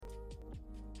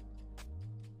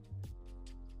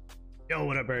Yo,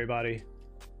 what up, everybody?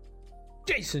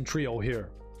 Jason Trio here.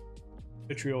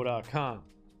 Trio.com.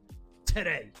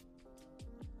 Today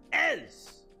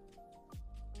is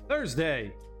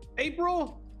Thursday,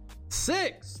 April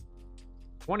 6th,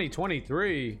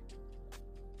 2023.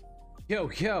 Yo.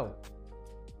 All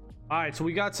right, so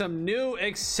we got some new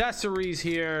accessories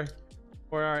here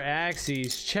for our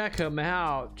Axies. Check them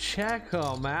out.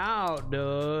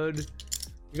 Dude.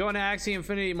 You go into Axie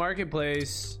Infinity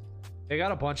Marketplace. They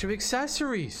got a bunch of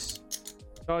accessories,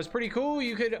 so it's pretty cool.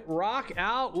 You could rock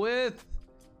out with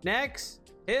necks,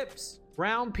 hips,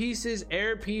 round pieces,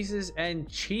 air pieces, and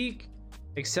cheek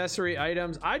accessory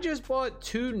items. I just bought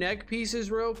 2 neck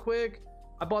pieces real quick.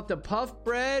 I bought the puff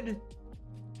bread,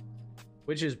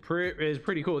 which is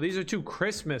pretty cool. These are 2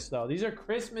 Christmas though. These are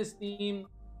Christmas themed.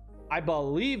 I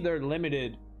believe they're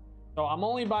limited, so I'm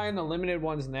only buying the limited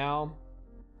ones now.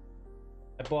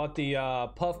 I bought the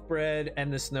puff bread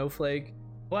and the snowflake,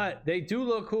 but they do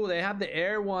look cool. They have the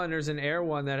air one. There's an air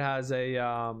one that has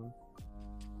a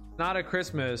not a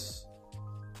Christmas,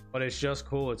 but it's just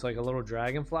cool. It's like a little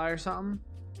dragonfly or something.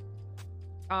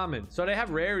 Common. So they have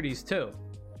rarities too.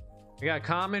 They got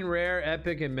common, rare,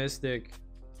 epic, and mystic.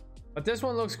 But this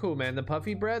one looks cool, man. The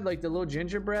puffy bread, like the little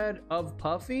gingerbread of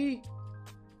Puffy.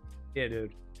 Yeah,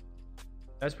 dude.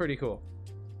 That's pretty cool.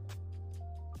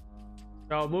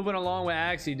 So moving along with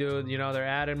Axie, dude, you know, they're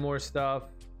adding more stuff.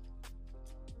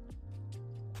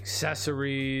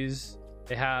 Accessories.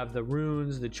 They have the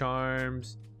runes, the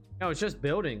charms. No, it's just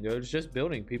building, dude. It's just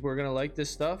building. People are gonna like this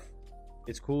stuff.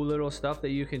 It's cool little stuff that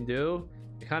you can do.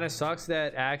 It kind of sucks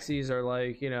that Axies are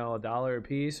like, you know, $1 a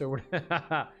piece or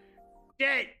whatever.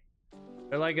 Shit!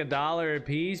 They're like $1 a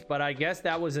piece, but I guess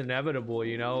that was inevitable,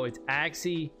 you know. It's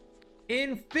Axie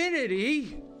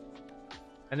Infinity,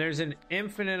 and there's an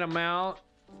infinite amount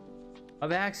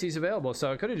of Axies available,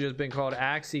 so it could have just been called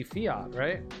Axie Fiat,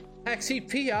 right? Axie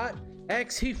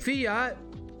Fiat.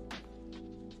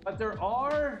 But there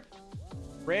are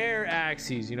rare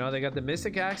Axies, you know. They got the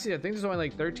Mystic Axie. I think there's only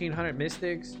like 1,300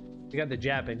 Mystics. They got the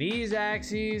Japanese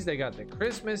Axies. They got the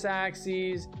Christmas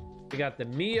Axies. They got the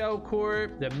Mio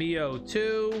Corp, the Mio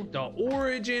 2, the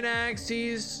Origin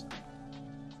Axies.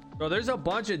 So there's a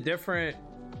bunch of different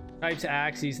types of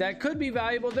Axies that could be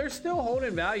valuable. They're still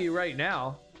holding value right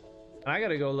now. I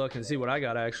gotta go look and see what I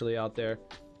got actually out there.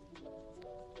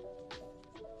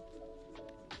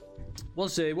 We'll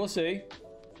see.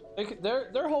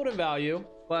 They're holding value,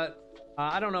 but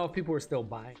I don't know if people are still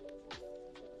buying.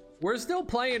 We're still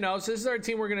playing though, so this is our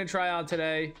team we're gonna try out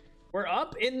today. We're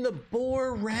up in the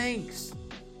boar ranks.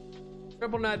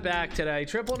 Triple nut back today.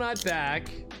 Triple nut back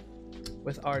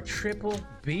with our triple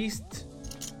beast.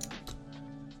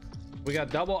 We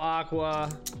got double aqua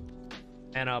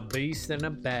and a beast in the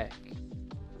back.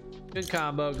 Good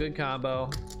combo.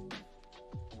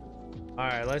 All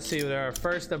right, let's see what our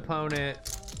first opponent.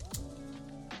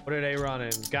 What are they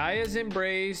running? Gaia's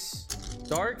Embrace,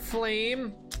 Dark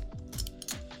Flame,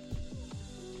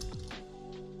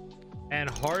 and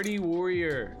Hardy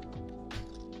Warrior.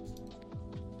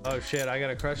 Oh shit, I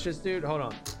gotta crush this dude. Hold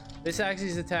on. This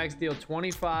Axie's attacks deal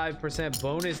 25%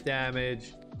 bonus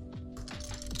damage.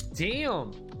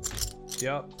 Damn.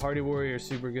 Yep, Hardy Warrior,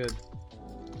 super good.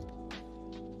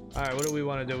 All right, what do we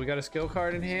want to do? We got a skill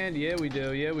card in hand. Yeah, we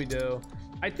do.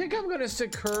 I think I'm gonna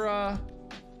Sakura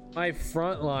my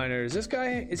frontliners. This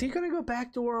guy, is he gonna go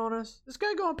backdoor on us? This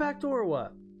guy going backdoor or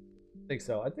what? I think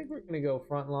so. I think we're gonna go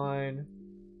frontline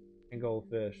and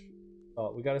goldfish.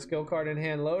 Oh, we got a skill card in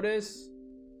hand, Lotus.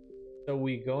 So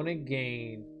we gonna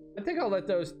gain. I think I'll let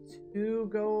those 2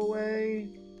 go away.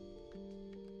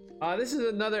 This is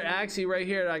another Axie right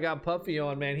here that I got Puffy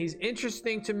on, man. He's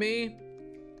interesting to me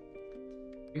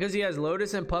because he has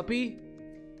Lotus and Puppy.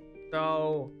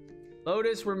 So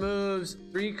Lotus removes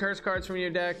 3 curse cards from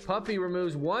your deck. Puppy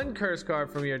removes 1 curse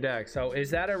card from your deck. So is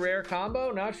that a rare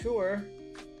combo? Not sure,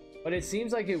 but it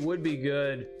seems like it would be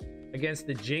good against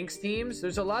the Jinx teams.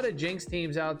 There's a lot of Jinx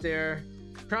teams out there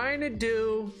trying to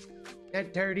do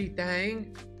that dirty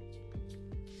thing.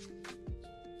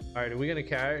 All right, are we gonna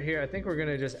carry it here? I think we're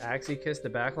gonna just Axie kiss the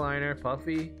backliner,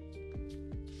 Puffy.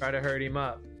 Try to hurt him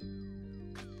up,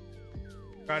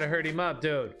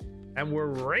 dude. And we're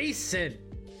racing,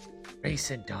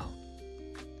 dog.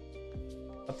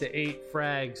 Up to 8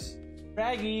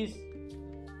 fraggies.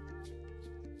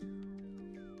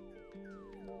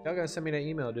 Y'all gotta send me that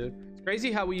email, dude. It's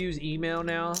crazy how we use email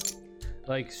now,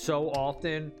 like so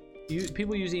often.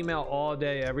 People use email all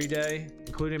day, every day,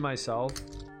 including myself.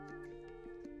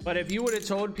 But if you would have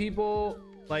told people,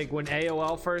 like when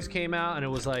AOL first came out and it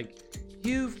was like,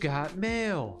 you've got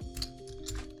mail,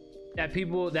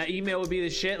 that email would be the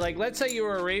shit. Like, let's say you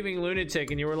were a raving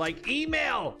lunatic and you were like,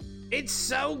 email, it's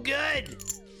so good,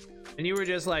 and you were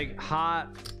just like hot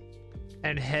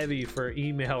and heavy for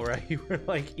email, right? You were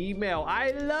like, email,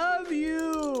 I love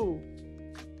you.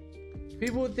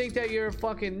 People would think that you're a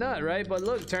fucking nut, right? But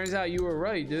look, turns out you were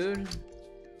right, dude.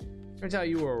 Turns out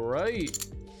you were right.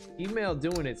 Email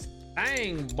doing its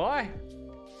thing, boy.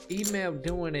 Email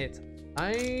doing its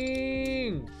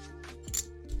thing.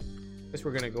 Guess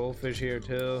we're gonna goldfish here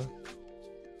too.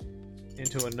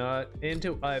 Into a nut.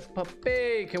 Into a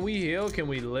puppy. Can we heal? Can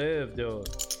we live, dude?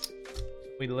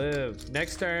 We live.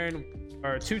 Next turn,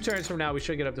 or 2 turns from now, we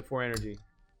should get up to 4 energy.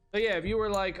 So yeah, if you were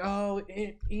like, oh,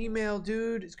 email,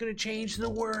 dude, it's gonna change the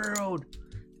world.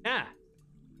 Nah.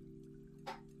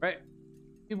 Right?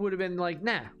 People would have been like,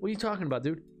 nah, what are you talking about,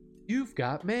 dude? You've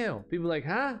got mail. People like,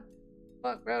 huh?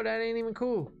 Fuck, bro, that ain't even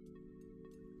cool.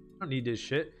 I don't need this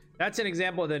shit. That's an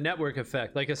example of the network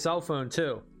effect, like a cell phone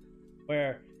too.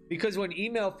 Where, because when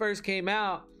email first came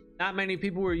out, not many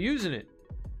people were using it.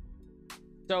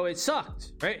 So it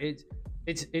sucked, right?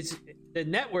 It's the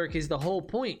network is the whole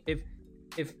point. If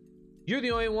you're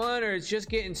the only one, or it's just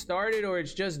getting started, or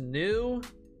it's just new,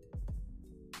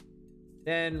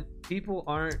 then people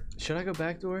aren't. Should I go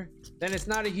back to her? Then it's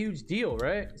not a huge deal,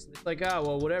 right? It's like, oh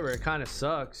well, whatever. It kind of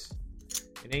sucks.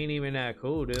 It ain't even that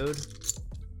cool, dude.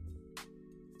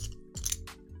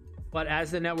 But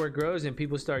as the network grows and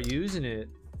people start using it,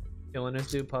 killing this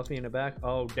dude, Puffy in the back.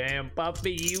 Oh damn,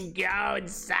 Puffy, you go,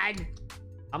 son.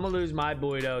 I'm gonna lose my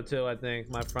boy though too. I think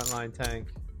my frontline tank.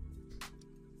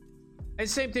 And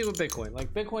same thing with Bitcoin.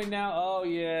 Like Bitcoin now, oh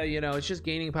yeah, you know, it's just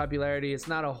gaining popularity. It's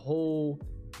not a whole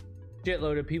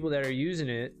shitload of people that are using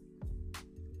it.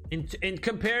 And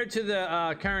compared to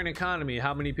the current economy,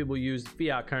 how many people use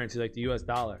fiat currency like the US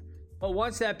dollar? But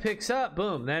once that picks up,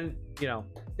 boom, then, you know,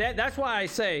 that's why I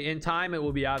say in time it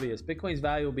will be obvious. Bitcoin's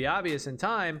value will be obvious in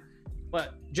time.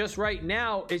 But just right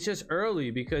now, it's just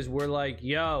early because we're like,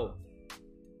 yo,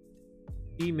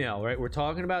 email, right? We're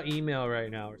talking about email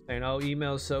right now. We're saying, oh,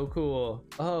 email's so cool.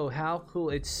 Oh, how cool.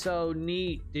 It's so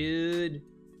neat, dude.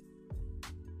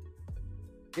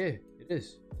 Yeah, it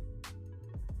is.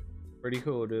 Pretty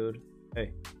cool, dude.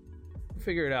 Hey,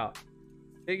 figure it out.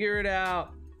 Figure it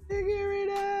out. Figure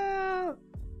it out.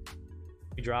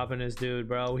 We dropping this dude,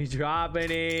 bro. We dropping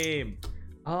him.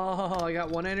 Oh, I got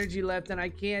 1 energy left and I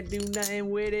can't do nothing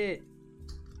with it.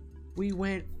 We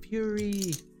went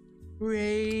fury.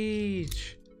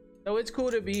 Rage. So it's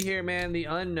cool to be here, man. The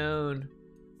unknown.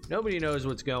 Nobody knows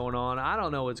what's going on. I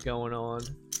don't know what's going on.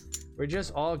 We're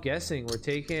just all guessing. We're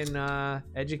taking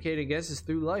educated guesses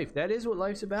through life. That is what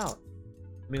life's about.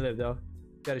 Let me live though.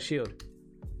 Got a shield.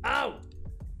 Oh!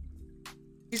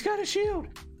 He's got a shield.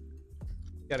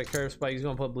 Got a curve spike. He's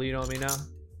gonna put bleed on me now.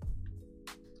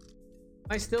 Am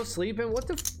I still sleeping? What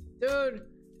the dude?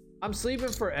 I'm sleeping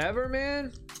forever, man.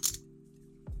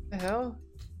 What the hell?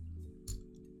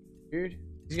 Weird.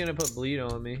 He's gonna put bleed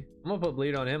on me. I'm gonna put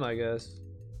bleed on him, I guess.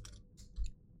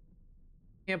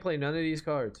 Can't play none of these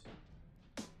cards.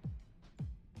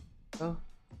 Oh.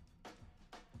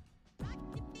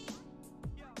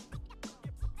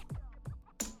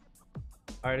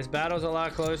 Alright, this battle's a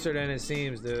lot closer than it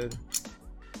seems, dude.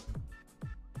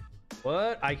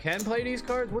 What? I can play these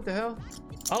cards? What the hell?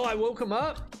 Oh, I woke him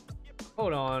up?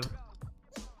 Hold on.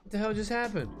 What the hell just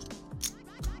happened?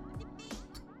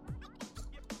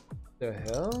 The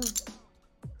hell?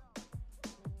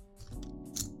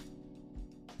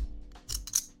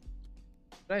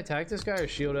 Did I attack this guy or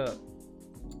shield up?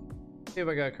 See if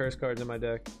I got curse cards in my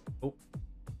deck. Oh.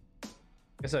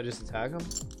 Guess I just attack him.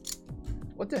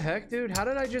 What the heck, dude? How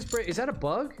did I just break? Is that a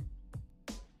bug?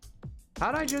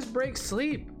 How did I just break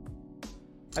sleep?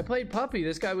 I played Puppy.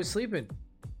 This guy was sleeping.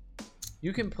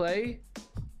 You can play?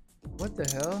 What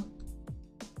the hell?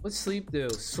 What's sleep do?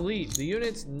 Sleep. The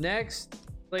unit's next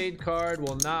played card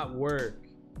will not work.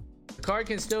 The card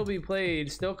can still be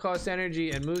played, still costs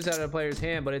energy, and moves out of the player's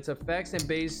hand, but its effects and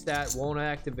base stat won't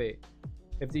activate.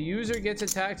 If the user gets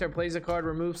attacked or plays a card,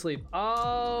 remove sleep.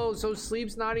 Oh, so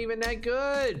sleep's not even that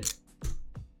good.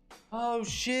 Oh,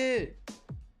 shit.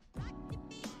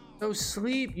 So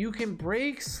sleep, you can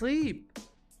break sleep.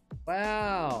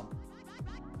 Wow.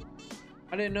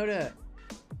 I didn't know that.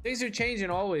 Things are changing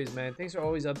always, man. Things are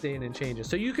always updating and changing.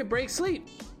 So you can break sleep.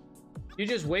 You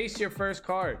just waste your first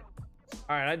card.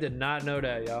 All right, I did not know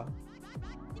that, y'all.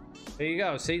 There you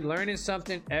go. See, learning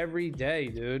something every day,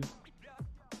 dude.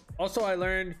 Also,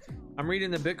 I'm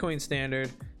reading the Bitcoin Standard.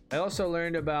 I also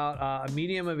learned about a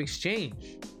medium of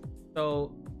exchange.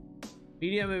 So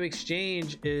medium of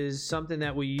exchange is something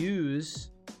that we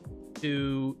use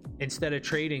to, instead of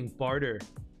trading, barter.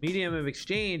 Medium of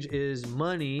exchange is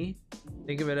money.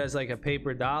 Think of it as like a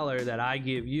paper dollar that I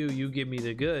give you, you give me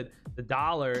the good. The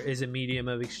dollar is a medium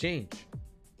of exchange.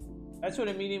 That's what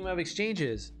a medium of exchange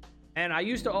is. And I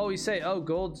used to always say, oh,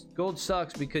 gold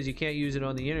sucks because you can't use it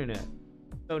on the internet.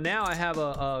 So now I have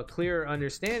a clearer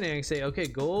understanding. I say, okay,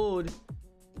 gold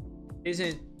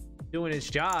isn't doing its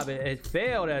job. It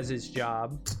failed as its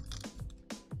job.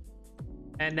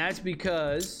 And that's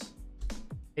because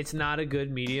it's not a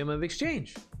good medium of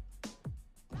exchange.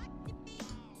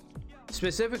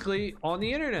 Specifically on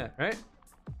the internet, right?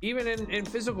 Even in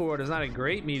physical world, it's not a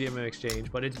great medium of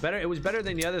exchange, but it's better. It was better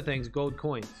than the other things. Gold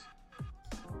coins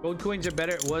are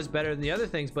better. It was better than the other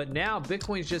things, but now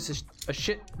Bitcoin's just a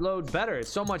shitload better.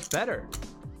 It's so much better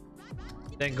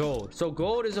than gold. So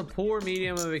gold is a poor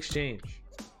medium of exchange.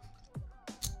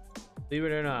 Believe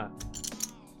it or not.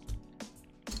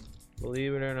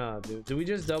 Believe it or not, dude. Do we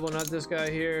just double nut this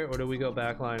guy here, or do we go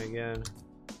backline again?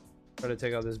 Try to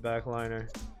take out this backliner.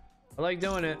 I like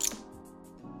doing it.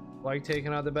 I like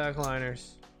taking out the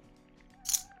backliners.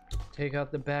 Take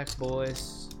out the back,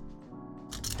 boys.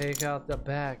 Take out the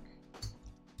back.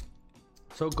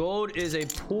 So gold is a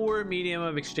poor medium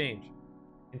of exchange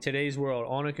in today's world.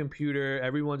 On a computer,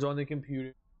 everyone's on the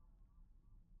computer.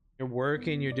 You're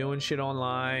working, you're doing shit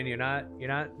online. You're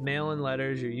not mailing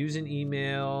letters. You're using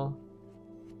email.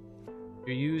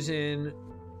 You're using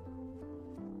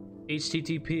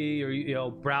HTTP or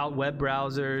web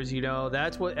browsers.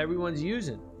 That's what everyone's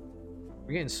using.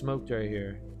 We're getting smoked right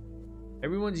here.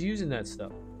 Everyone's using that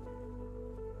stuff.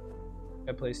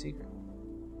 I play secret.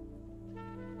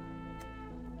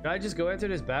 Should I just go after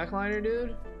this backliner,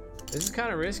 dude? This is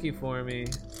kind of risky for me.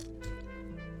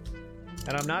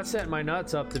 And I'm not setting my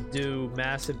nuts up to do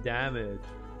massive damage.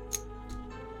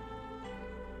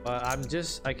 But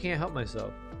I can't help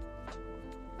myself.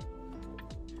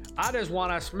 I just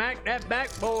want to smack that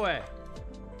back boy.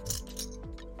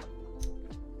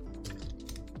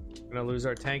 Gonna lose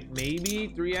our tank,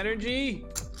 maybe 3 energy.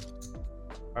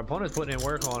 Our opponent's putting in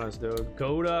work on us, dude.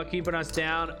 Goda keeping us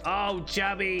down. Oh,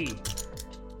 chubby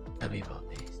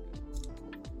boobies.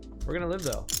 We're gonna live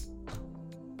though.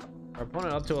 Our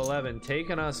opponent up to 11,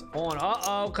 taking us on.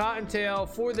 Uh-oh, Cottontail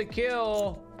for the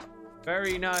kill.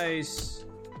 Very nice.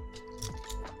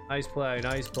 Nice play,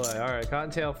 nice play. All right,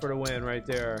 Cottontail for the win right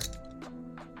there.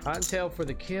 Cottontail for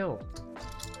the kill.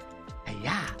 Hey,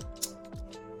 yeah.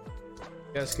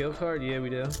 Got a skill card? Yeah, we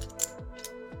do.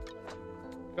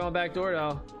 Going back door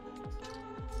though.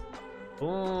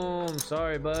 Boom.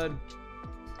 Sorry, bud.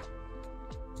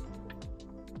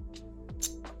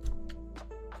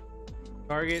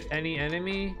 Target any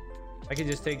enemy. I can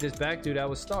just take this back, dude. I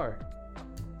was star.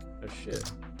 Oh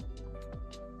shit.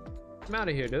 I'm out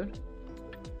of here, dude.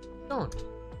 Gone.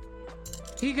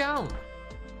 He gone.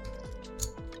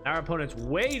 Our opponent's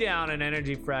way down in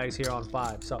energy frags here on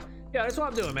 5. So yeah, that's what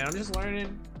I'm doing, man. I'm just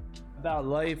learning about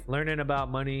life, learning about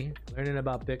money, learning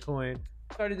about Bitcoin.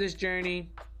 Started this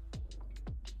journey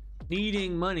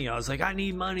needing money. I was like, I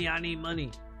need money.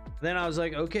 Then I was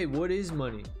like, okay, what is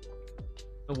money?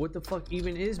 What the fuck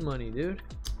even is money, dude?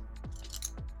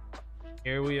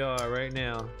 Here we are right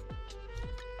now,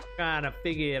 trying to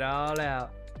figure it all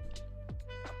out.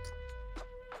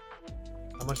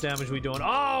 How much damage we doing?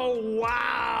 Oh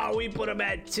wow, we put him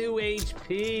at 2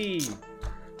 HP.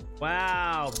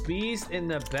 Wow, beast in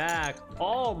the back,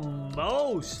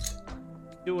 almost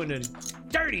doing the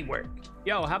dirty work.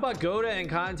 Yo, how about Goda and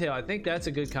Cottontail? I think that's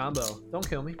a good combo. Don't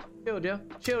kill me.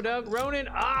 Chill, Doug. Ronin.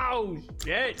 Oh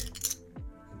shit.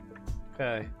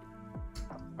 Okay,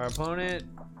 our opponent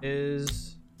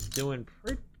is doing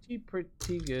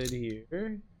pretty good here.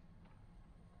 Let's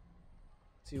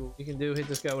see what we can do. Hit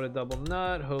this guy with a double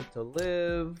nut. Hope to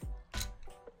live.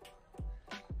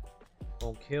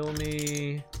 Won't kill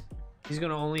me. He's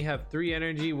gonna only have 3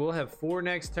 energy. We'll have 4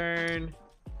 next turn.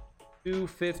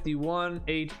 251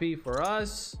 HP for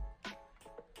us.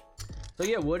 So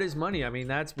yeah, what is money? I mean,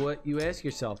 that's what you ask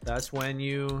yourself. That's when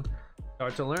you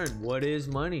start to learn, what is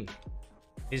money?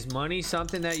 Is money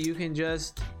something that you can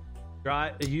just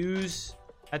use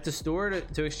at the store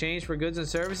to exchange for goods and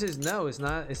services? No, it's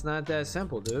not. It's not that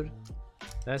simple, dude.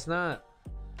 That's not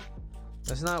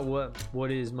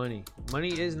what is money.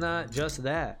 Money is not just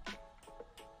that.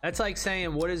 That's like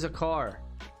saying, what is a car?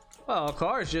 Well, a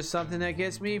car is just something that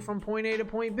gets me from point A to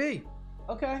point B.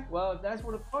 Okay, well, if that's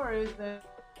what a car is, then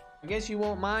I guess you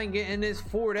won't mind getting this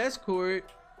Ford Escort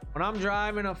when I'm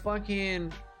driving a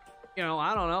fucking,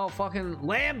 I don't know, fucking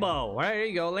Lambo. Right, there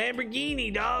you go,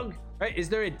 Lamborghini, dog. Right, is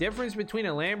there a difference between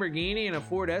a Lamborghini and a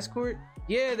Ford Escort?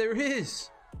 Yeah, there is.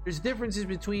 There's differences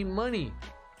between money.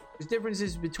 There's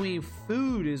differences between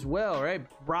food as well, right?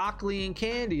 Broccoli and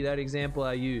candy, that example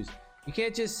I use. You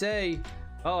can't just say,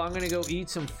 oh, I'm gonna go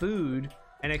eat some food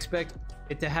and expect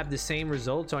it to have the same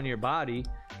results on your body.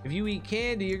 If you eat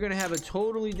candy, you're gonna have a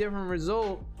totally different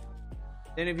result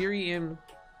than if you're eating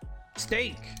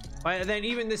steak. And then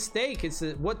even the steak,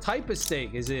 what type of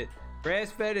steak? Is it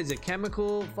grass-fed? Is it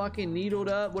chemical fucking needled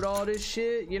up with all this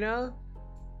shit, you know?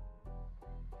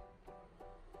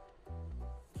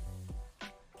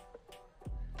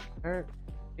 Carrot,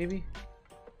 maybe?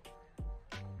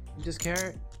 Just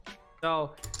carrot?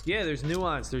 So yeah, there's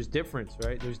nuance, there's difference,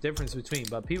 right? There's difference between,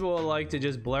 but people will like to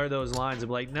just blur those lines and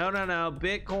be like, no,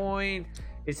 Bitcoin,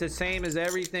 it's the same as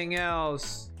everything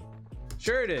else.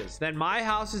 Sure it is. Then my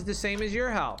house is the same as your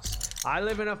house. I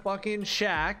live in a fucking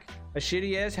shack, a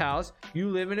shitty ass house. You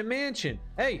live in a mansion.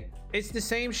 Hey, it's the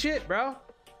same shit, bro.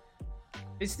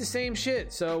 It's the same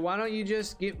shit. So why don't you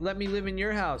just let me live in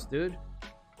your house, dude?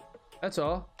 That's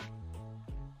all.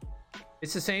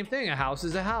 It's the same thing. A house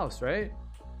is a house, right?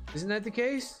 Isn't that the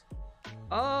case?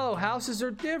 Oh, houses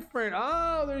are different.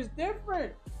 Oh, there's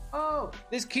different. Oh,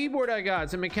 this keyboard I got,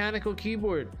 it's a mechanical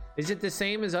keyboard. Is it the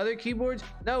same as other keyboards?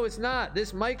 No, it's not.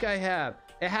 This mic I have,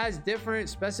 it has different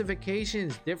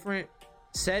specifications, different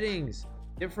settings,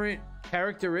 different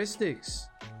characteristics.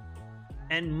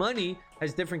 And money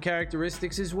has different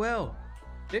characteristics as well.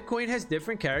 Bitcoin has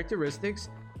different characteristics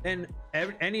than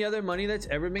any other money that's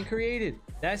ever been created.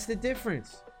 That's the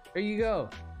difference. There you go.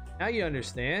 Now you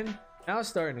understand. Now it's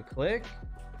starting to click.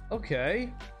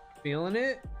 Okay. Feeling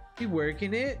it. We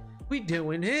working it. We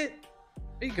doing it.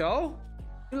 There you go.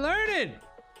 You're learning.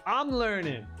 I'm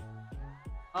learning.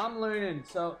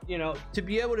 So, you know, to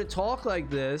be able to talk like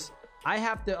this, I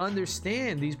have to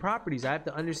understand these properties. I have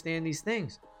to understand these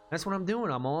things. That's what I'm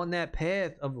doing. I'm on that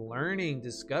path of learning,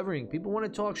 discovering. People want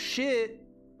to talk shit.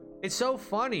 It's so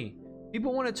funny.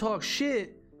 People want to talk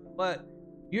shit, but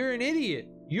you're an idiot.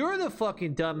 You're the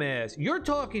fucking dumbass. You're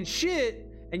talking shit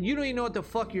and you don't even know what the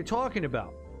fuck you're talking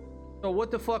about. So what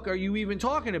the fuck are you even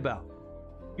talking about?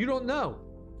 You don't know.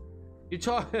 You're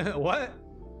talking what?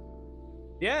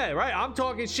 Yeah, right. I'm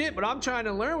talking shit, but I'm trying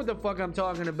to learn what the fuck I'm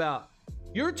talking about.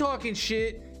 You're talking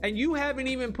shit and you haven't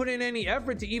even put in any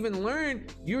effort to even learn.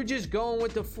 You're just going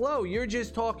with the flow. You're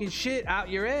just talking shit out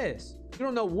your ass. You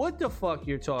don't know what the fuck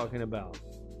you're talking about.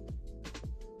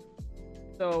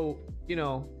 So, you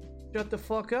know, shut the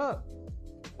fuck up.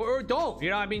 Or don't, you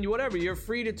know what I mean? Whatever, you're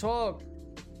free to talk.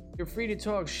 You're free to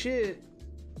talk shit.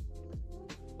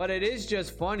 But it is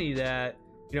just funny that,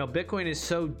 you know, Bitcoin is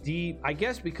so deep. I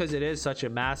guess because it is such a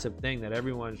massive thing that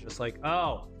everyone's just like,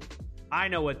 oh, I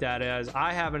know what that is.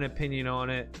 I have an opinion on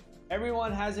it.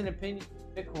 Everyone has an opinion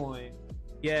on Bitcoin,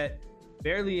 yet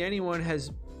barely anyone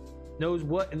knows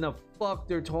what in the fuck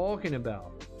they're talking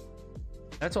about.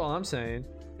 That's all I'm saying.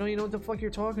 You don't even know what the fuck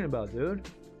you're talking about, dude.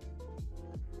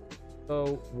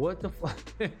 So what the fuck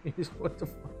is what the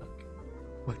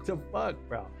fuck,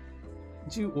 bro?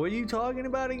 What are you talking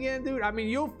about again, dude? I mean,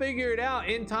 you'll figure it out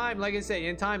in time. Like I say,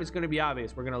 in time, it's going to be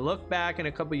obvious. We're going to look back in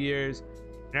a couple years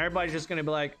and everybody's just going to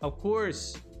be like, of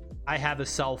course I have a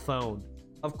cell phone.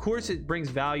 Of course it brings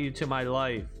value to my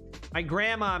life. My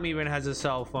grandma even has a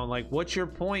cell phone. Like, what's your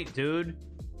point, dude?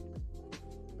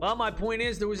 Well, my point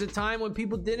is there was a time when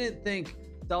people didn't think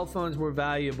cell phones were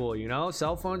valuable, you know?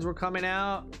 Cell phones were coming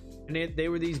out and they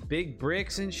were these big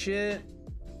bricks and shit.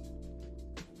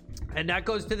 And that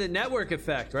goes to the network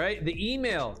effect, right? The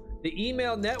email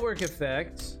network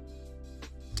effect.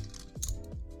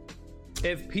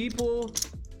 If people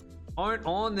aren't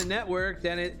on the network,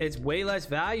 then it's way less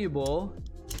valuable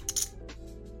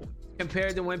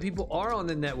compared to when people are on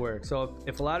the network. So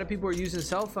if a lot of people are using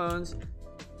cell phones,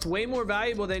 it's way more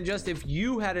valuable than just if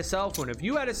you had a cell phone. If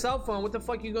you had a cell phone, what the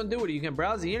fuck are you gonna do with it? You can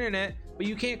browse the internet, but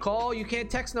you can't call, you can't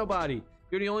text nobody.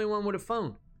 You're the only one with a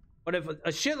phone. But if a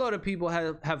shitload of people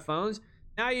have phones,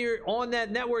 now you're on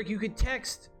that network, you could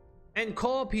text and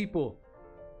call people.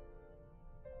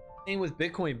 Same with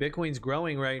Bitcoin. Bitcoin's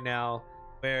growing right now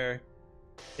where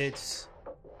it's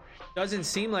doesn't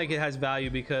seem like it has value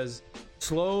because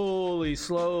slowly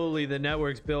the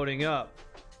network's building up.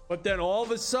 But then all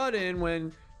of a sudden,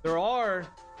 when there are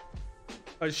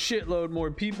a shitload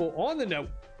more people on the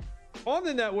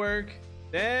network,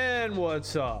 then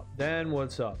what's up? Then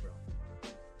what's up, bro?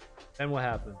 Then what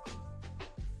happened?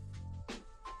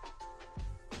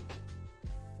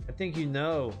 I think you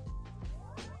know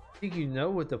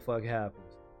what the fuck happens.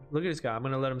 Look at this guy. I'm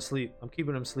gonna let him sleep. I'm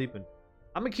keeping him sleeping.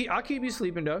 I'll keep you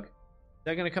sleeping, Doug. Is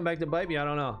that gonna come back to bite me? I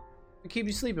don't know. I'll keep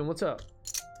you sleeping. What's up?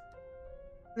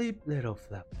 Sleep, little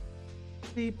Fluffy.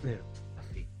 Sleep, little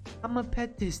Fluffy. I'm gonna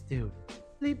pet this dude.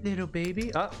 Sleep, little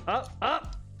baby. Up.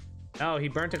 Oh, he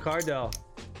burnt a card though.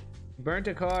 He burnt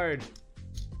a card.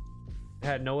 It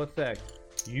had no effect.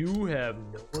 You have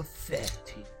no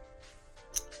effect.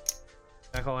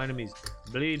 Back all enemies.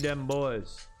 Bleed them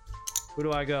boys. Who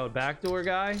do I go? Backdoor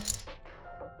guy? Do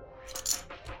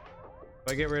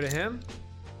I get rid of him?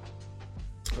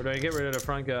 Or do I get rid of the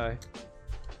front guy?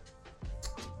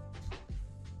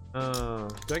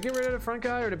 Do I get rid of the front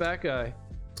guy or the back guy?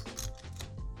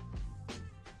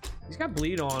 He's got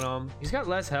bleed on him. He's got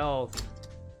less health.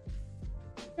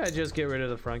 I just get rid of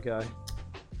the front guy.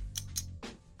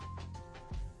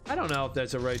 I don't know if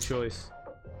that's a right choice.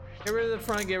 Get rid of the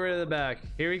front, get rid of the back.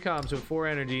 Here he comes with 4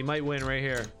 energy. He might win right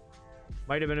here.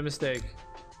 Might have been a mistake.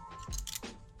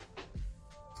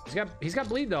 He's got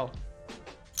bleed though.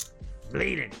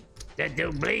 Bleeding. That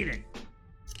dude bleeding.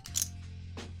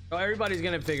 So everybody's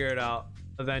gonna figure it out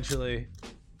eventually,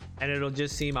 and it'll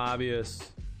just seem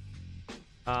obvious.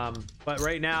 But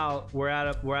right now we're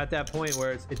at that point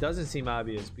where it doesn't seem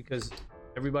obvious because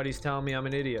everybody's telling me I'm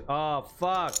an idiot. Oh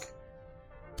fuck!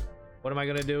 What am I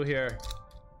gonna do here?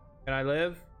 Can I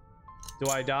live?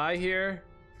 Do I die here?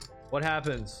 What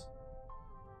happens?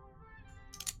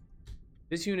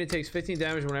 This unit takes 15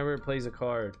 damage whenever it plays a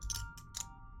card.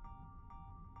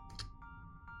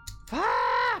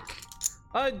 Fuck!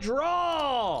 A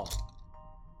draw!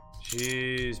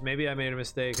 Jeez, maybe I made a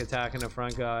mistake attacking the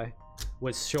front guy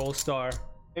with Shoal Star.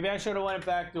 Maybe I should have went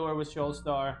backdoor with Shoal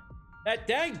Star. That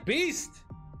dang beast!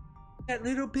 That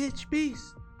little bitch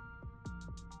beast.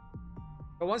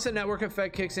 But once the network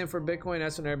effect kicks in for Bitcoin,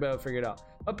 that's when everybody will figure it out.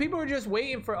 But people are just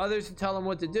waiting for others to tell them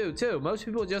what to do too. Most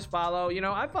people just follow. You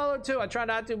know, I follow too. I try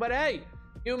not to, but hey,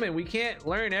 human, we can't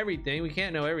learn everything. We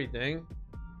can't know everything.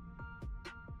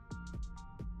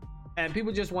 And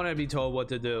people just want to be told what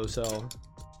to do. So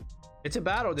it's a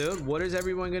battle, dude. What is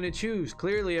everyone going to choose?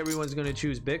 Clearly, everyone's going to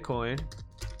choose Bitcoin.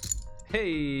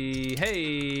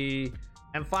 Hey,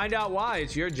 and find out why.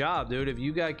 It's your job, dude. If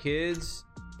you got kids,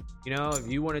 you know, if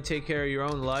you want to take care of your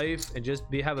own life and just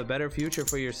have a better future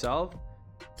for yourself,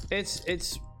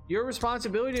 it's your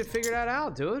responsibility to figure that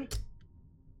out, dude.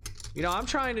 You know, I'm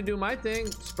trying to do my thing,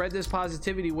 spread this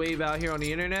positivity wave out here on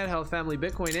the internet, health, family,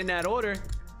 Bitcoin, in that order.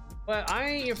 But I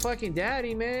ain't your fucking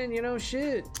daddy, man. You know,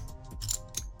 shit.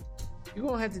 You're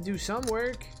gonna have to do some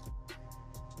work.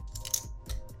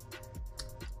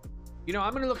 You know,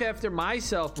 I'm gonna look after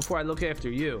myself before I look after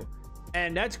you.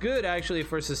 And that's good actually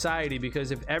for society,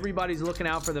 because if everybody's looking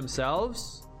out for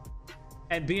themselves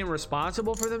and being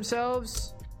responsible for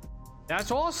themselves, that's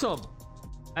awesome.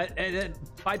 And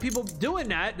by people doing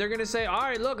that, they're gonna say, all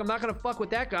right, look, I'm not gonna fuck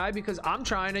with that guy because I'm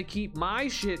trying to keep my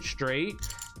shit straight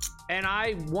and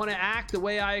I want to act the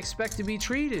way I expect to be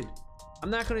treated. I'm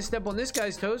not gonna step on this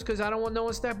guy's toes because I don't want no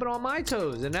one stepping on my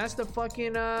toes. And that's the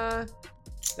fucking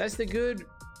that's the good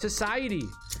society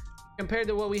compared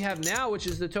to what we have now, which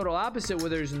is the total opposite, where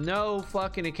there's no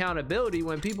fucking accountability.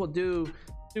 When people do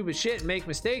stupid shit and make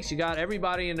mistakes, you got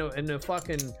everybody in the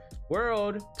fucking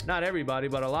world, not everybody,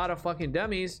 but a lot of fucking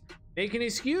dummies making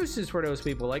excuses for those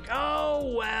people, like,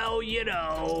 oh well, you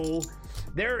know,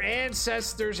 their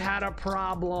ancestors had a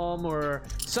problem or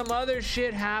some other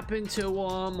shit happened to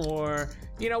them, or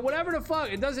you know, whatever the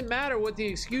fuck. It doesn't matter what the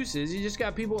excuse is. You just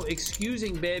got people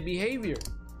excusing bad behavior.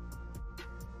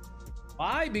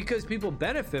 Why? Because people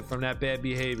benefit from that bad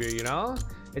behavior, you know?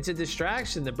 It's a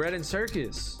distraction, the bread and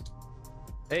circus.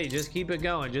 Hey, just keep it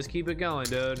going. Just keep it going,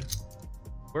 dude.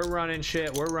 We're running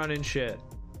shit. We're running shit.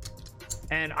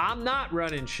 And I'm not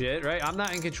running shit, right? I'm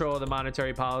not in control of the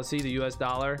monetary policy, the US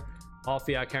dollar, all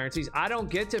fiat currencies. I don't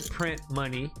get to print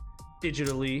money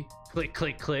digitally, click,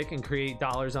 click, click, and create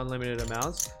dollars unlimited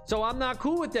amounts. So I'm not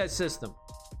cool with that system.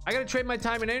 I gotta trade my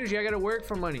time and energy. I gotta work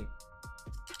for money.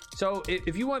 So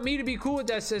if you want me to be cool with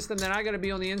that system, then I gotta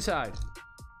be on the inside.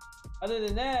 Other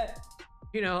than that,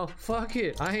 you know, fuck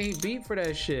it. I ain't beat for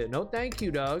that shit. No thank you,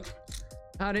 dog.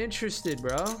 Not interested,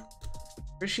 bro.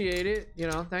 Appreciate it, you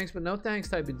know, thanks but no thanks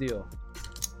type of deal.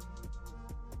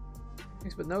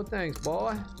 Thanks but no thanks,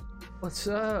 boy. What's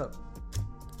up?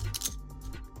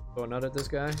 Go nut at this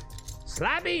guy.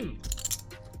 Slap him!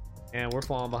 And we're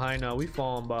falling behind now. We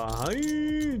falling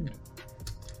behind.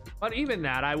 But even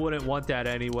that, I wouldn't want that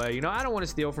anyway. You know, I don't want to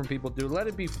steal from people, dude. Let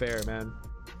it be fair, man.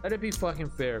 Let it be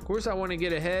fucking fair. Of course, I want to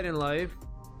get ahead in life,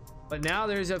 but now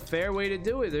there's a fair way to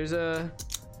do it. There's a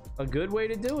good way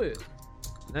to do it.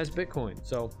 And that's Bitcoin.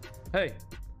 So, hey,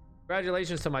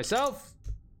 congratulations to myself.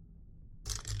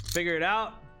 Figure it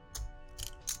out.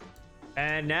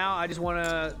 And now I just want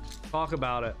to talk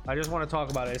about it. I just want to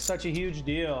talk about it. It's such a huge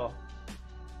deal.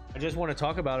 I just want to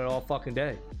talk about it all fucking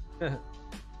day.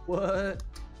 What?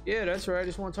 Yeah, that's right. I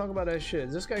just want to talk about that shit.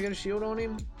 Does this guy got a shield on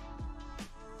him?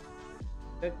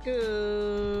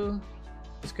 Cuckoo.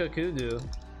 What's cuckoo do?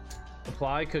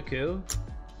 Apply cuckoo.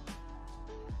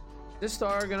 This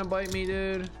star gonna bite me,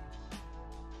 dude?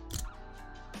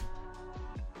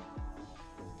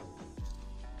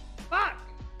 Fuck!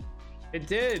 It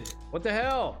did. What the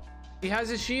hell? He has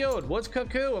a shield. What's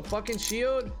cuckoo? A fucking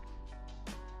shield?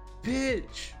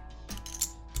 Bitch.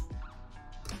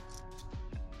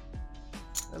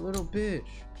 That little bitch.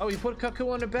 Oh, he put cuckoo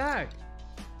on the back.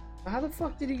 How the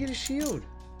fuck did he get a shield?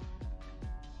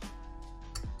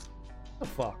 What the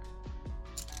fuck?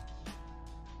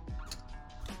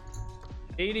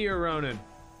 80 or Ronin?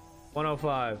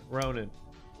 105. Ronin.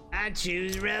 I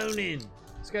choose Ronin.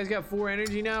 This guy's got 4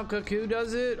 energy now. Cuckoo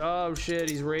does it. Oh shit,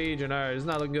 he's raging. All right, it's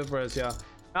not looking good for us, y'all.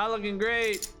 Not looking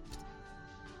great.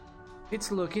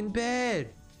 It's looking bad.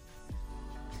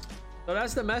 So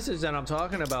that's the message that I'm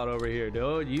talking about over here,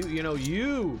 dude. You know,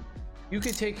 you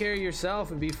can take care of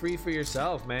yourself and be free for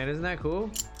yourself, man. Isn't that cool?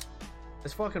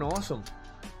 That's fucking awesome.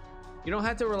 You don't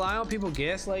have to rely on people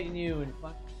gaslighting you and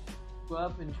fucking you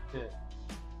up and shit.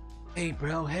 Hey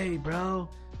bro,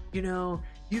 you know,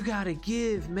 you gotta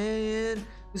give, man.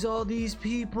 Because all these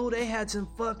people, they had some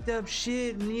fucked up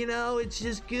shit, and you know, it's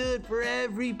just good for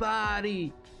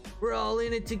everybody. We're all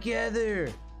in it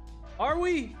together. Are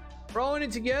we? We're all in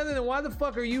it together? Then why the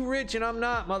fuck are you rich and I'm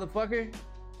not, motherfucker?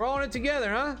 We're all in it together,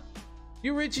 huh?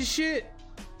 You rich as shit.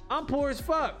 I'm poor as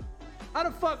fuck. How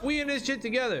the fuck we in this shit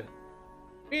together?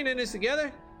 We ain't in this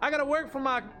together. I gotta work for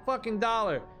my fucking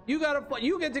dollar. You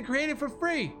get to create it for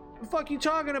free. What the fuck you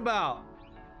talking about?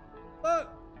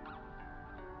 Fuck.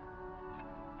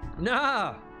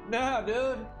 Nah,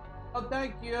 dude. Oh,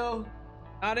 thank you.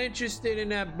 Not interested in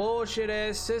that bullshit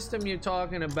ass system you're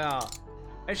talking about.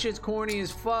 That shit's corny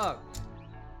as fuck.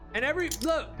 And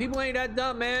look, people ain't that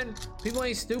dumb, man. People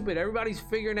ain't stupid. Everybody's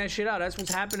figuring that shit out. That's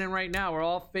what's happening right now. We're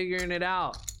all figuring it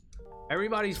out.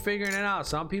 Everybody's figuring it out.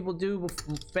 Some people do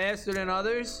faster than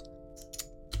others.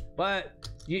 But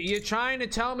you're trying to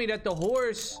tell me that the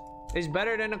horse is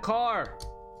better than a car.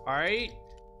 All right?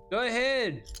 Go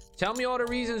ahead. Tell me all the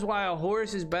reasons why a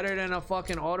horse is better than a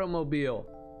fucking automobile.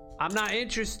 I'm not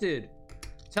interested.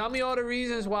 Tell me all the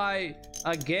reasons why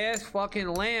a gas fucking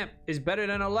lamp is better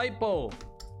than a light bulb.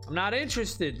 I'm not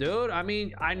interested, dude. I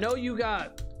mean, I know you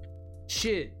got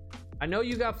shit. I know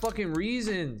you got fucking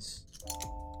reasons.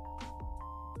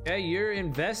 Yeah, you're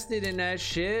invested in that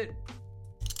shit.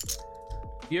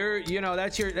 You know,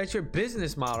 that's your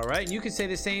business model, right? And you can say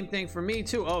the same thing for me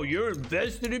too. Oh, you're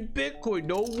invested in Bitcoin.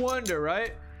 No wonder,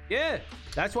 right? Yeah,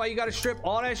 that's why you got to strip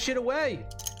all that shit away.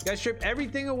 You got to strip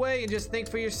everything away and just think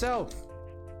for yourself.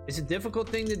 It's a difficult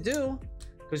thing to do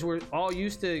because we're all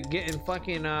used to getting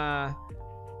fucking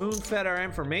spoon-fed our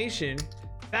information.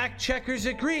 Fact checkers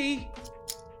agree.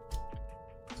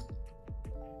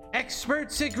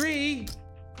 Experts agree.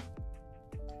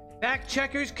 Fact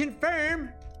checkers confirm.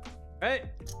 Right?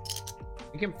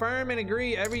 You confirm and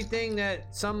agree everything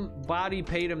that somebody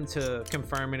paid them to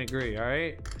confirm and agree. All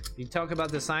right? You talk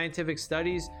about the scientific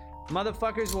studies.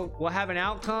 Motherfuckers will have an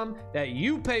outcome that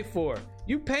you pay for.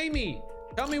 You pay me.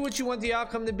 Tell me what you want the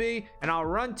outcome to be, and I'll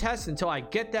run tests until I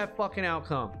get that fucking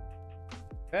outcome.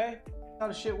 Okay? That's how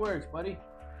the shit works, buddy.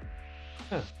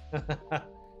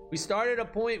 We start at a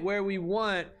point where we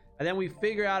want, and then we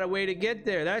figure out a way to get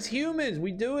there. That's humans.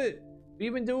 We do it. We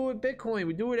even do it with Bitcoin.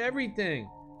 We do it with everything.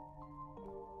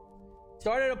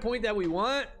 Start at a point that we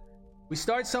want. We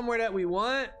start somewhere that we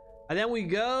want, and then we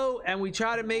go and we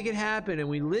try to make it happen, and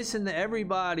we listen to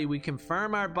everybody. We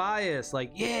confirm our bias.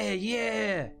 Like,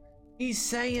 yeah. He's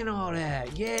saying all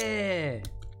that. Yeah.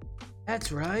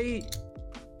 That's right.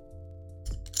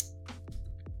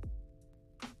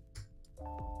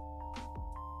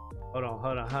 Hold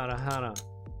on.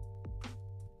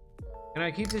 Can I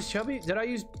keep this chubby? Did I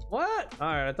use what? All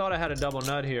right, I thought I had a double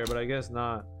nut here, but I guess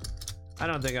not. I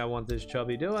don't think I want this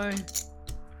chubby, do I?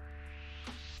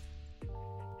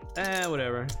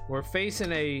 Whatever. We're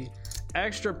facing a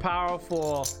extra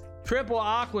powerful triple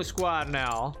aqua squad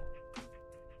now.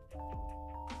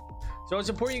 So it's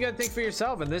important you gotta think for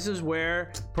yourself, and this is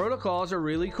where protocols are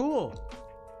really cool.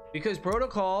 Because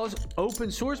protocols, open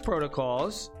source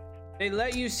protocols, they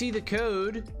let you see the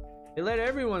code. They let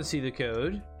everyone see the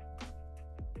code.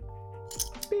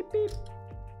 Beep, beep.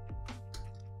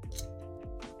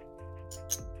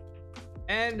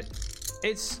 And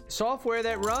it's software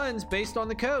that runs based on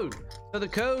the code. So the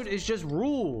code is just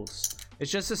rules.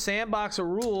 It's just a sandbox of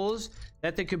rules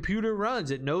that the computer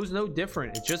runs. It knows no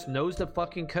different. It just knows the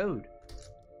fucking code.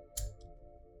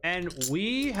 And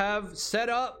we have set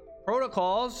up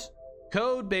protocols,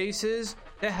 code bases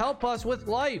to help us with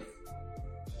life.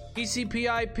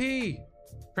 TCP/IP,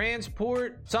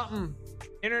 transport, something.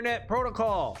 internet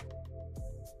protocol.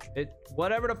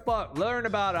 Whatever the fuck, learn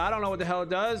about it. I don't know what the hell it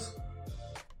does.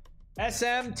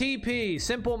 SMTP,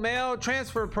 simple mail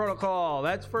transfer protocol.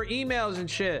 That's for emails and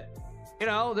shit. You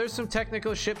know, there's some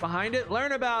technical shit behind it.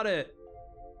 Learn about it.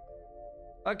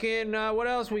 Fucking what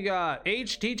else we got?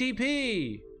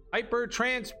 HTTP, hyper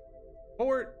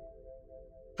transport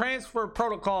transfer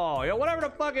protocol. You know, whatever the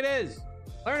fuck it is,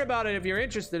 learn about it if you're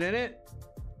interested in it.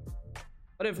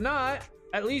 But if not,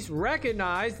 at least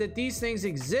recognize that these things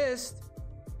exist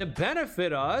to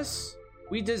benefit us.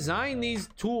 We design these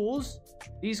tools,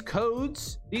 these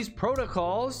codes, these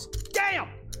protocols. Damn,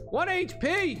 1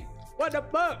 HP. What the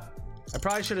fuck? I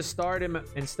probably should have starred him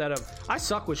instead of. I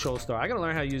suck with Shoalstar. I gotta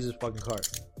learn how to use this fucking card.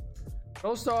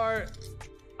 Shoalstar,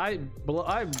 I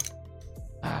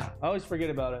always forget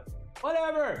about it.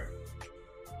 Whatever.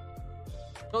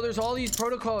 So there's all these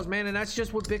protocols, man, and that's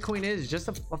just what Bitcoin is. Just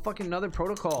a fucking another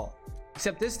protocol.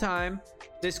 Except this time,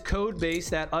 this code base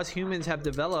that us humans have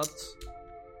developed.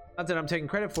 Not that I'm taking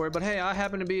credit for it, but hey, I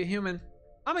happen to be a human.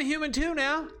 I'm a human too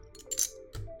now.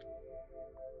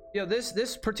 Yo,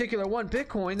 this particular one,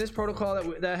 Bitcoin, this protocol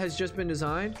that has just been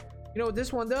designed. You know what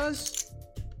this one does?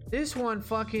 This one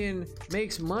fucking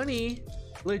makes money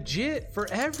legit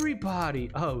for everybody.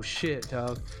 Oh shit,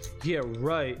 dog. Yeah,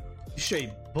 right. You straight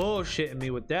bullshitting me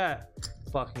with that.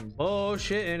 Fucking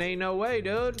bullshit, and ain't no way,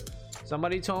 dude.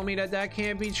 Somebody told me that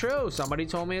can't be true. Somebody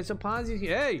told me it's a Ponzi.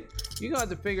 Hey, you gonna have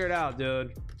to figure it out,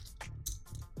 dude.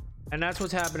 And that's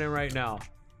what's happening right now.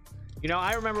 You know,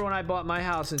 I remember when I bought my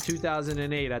house in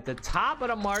 2008 at the top of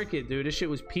the market, dude. This shit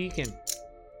was peaking,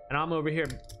 and I'm over here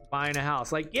buying a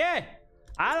house. Like, yeah,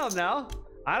 I don't know.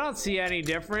 I don't see any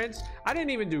difference. I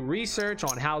didn't even do research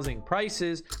on housing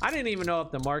prices. I didn't even know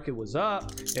if the market was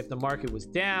up, if the market was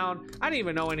down. I didn't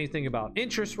even know anything about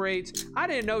interest rates. I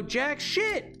didn't know jack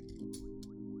shit.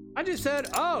 I just said,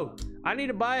 oh, I need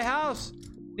to buy a house.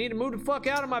 Need to move the fuck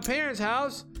out of my parents'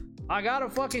 house. I got a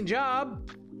fucking job.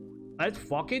 Let's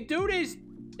fucking do this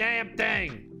damn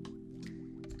thing.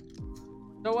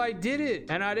 So I did it,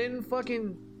 and I didn't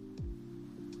fucking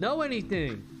know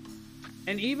anything.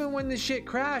 And even when the shit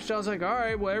crashed, I was like, all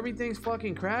right, well, everything's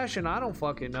fucking crashing. I don't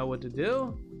fucking know what to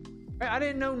do. I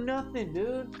didn't know nothing,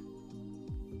 dude.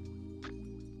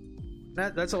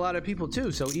 That's a lot of people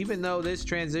too. So even though this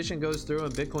transition goes through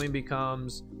and Bitcoin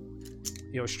becomes,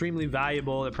 you know, extremely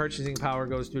valuable, the purchasing power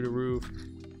goes through the roof,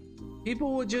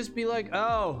 people would just be like,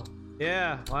 oh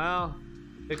yeah, well,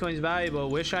 Bitcoin's valuable,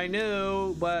 wish I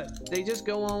knew, but they just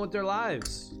go on with their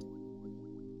lives.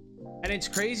 And it's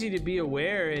crazy to be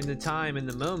aware in the time, in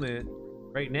the moment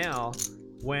right now,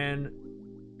 when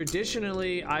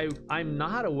traditionally I'm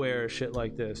not aware of shit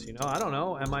like this. You know, I don't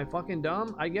know, am I fucking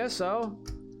dumb? I guess so.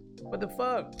 What the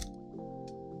fuck?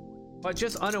 But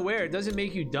just unaware, it doesn't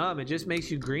make you dumb, it just makes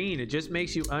you green. It just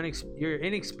makes you you're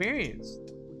inexperienced.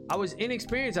 I was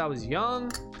inexperienced. I was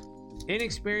young,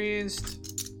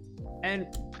 inexperienced, and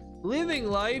living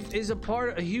life is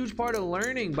a huge part of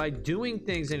learning by doing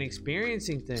things and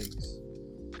experiencing things.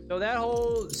 So that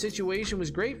whole situation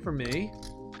was great for me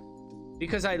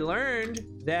because I learned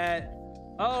that,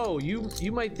 oh,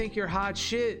 you might think you're hot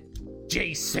shit,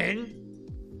 Jason,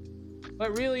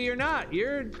 but really you're not.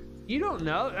 You don't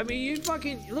know. I mean, you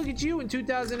fucking look at you in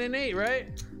 2008,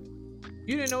 right?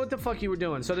 You didn't know what the fuck you were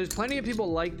doing. So there's plenty of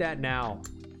people like that now.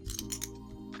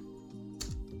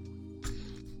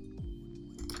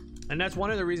 And that's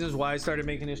one of the reasons why I started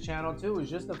making this channel too, is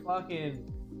just to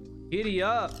fucking giddy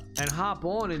up and hop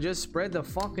on and just spread the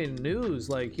fucking news.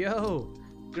 Like, yo,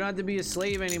 you don't have to be a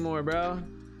slave anymore, bro.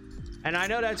 And I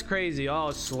know that's crazy.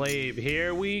 Oh, slave,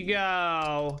 here we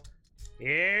go.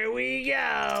 Here we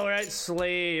go. That's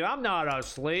slave. I'm not a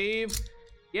slave.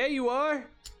 Yeah, you are.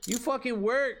 You fucking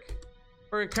work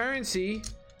for a currency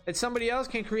that somebody else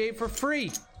can create for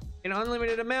free in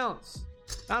unlimited amounts.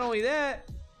 Not only that,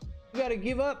 you gotta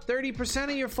give up 30%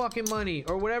 of your fucking money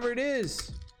or whatever it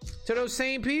is to those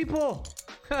same people.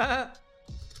 I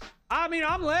mean,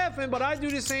 I'm laughing, but I do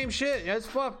the same shit. That's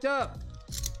fucked up.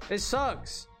 It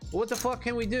sucks. What the fuck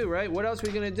can we do, right? What else are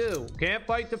we gonna do? Can't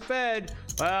fight the Fed.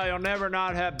 Well, you'll never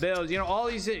not have bills. You know, all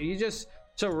these, you just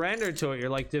surrender to it. You're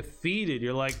like defeated.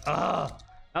 You're like,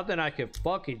 nothing I can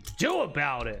fucking do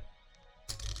about it.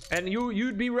 And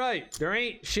you'd be right. There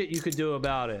ain't shit you could do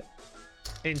about it.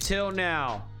 Until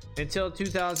now. Until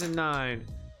 2009,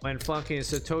 when fucking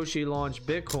Satoshi launched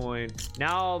Bitcoin.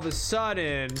 Now all of a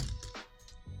sudden,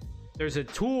 there's a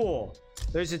tool,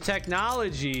 there's a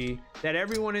technology that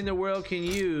everyone in the world can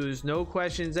use, no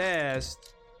questions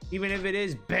asked, even if it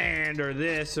is banned or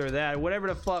this or that, whatever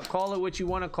the fuck, call it what you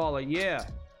want to call it. Yeah,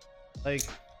 like,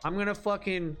 I'm gonna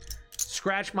fucking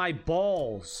scratch my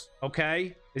balls.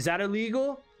 Okay, is that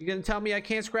illegal? You gonna tell me I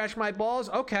can't scratch my balls?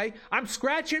 Okay, I'm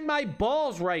scratching my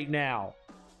balls right now.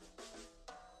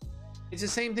 It's the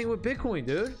same thing with Bitcoin,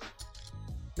 dude.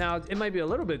 Now it might be a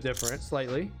little bit different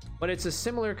slightly, but it's a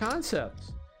similar concept.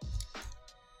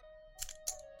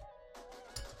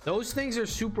 Those things are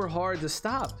super hard to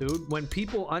stop, dude. When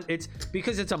people it's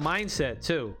because it's a mindset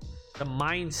too. The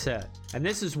mindset. And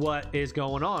this is what is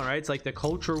going on, right? It's like the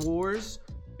culture wars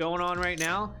going on right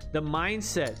now. The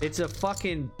mindset. It's a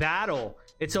fucking battle.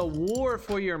 It's a war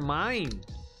for your mind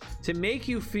to make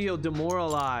you feel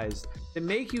demoralized, to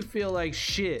make you feel like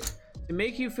shit, to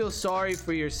make you feel sorry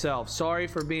for yourself, sorry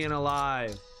for being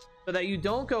alive, so that you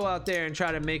don't go out there and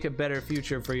try to make a better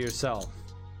future for yourself.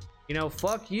 You know,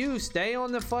 fuck you. Stay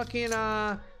on the fucking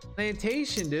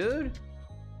plantation, dude.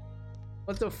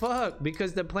 What the fuck?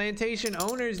 Because the plantation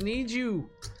owners need you.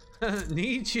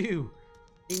 Need you.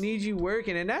 He needs you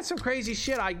working, and that's some crazy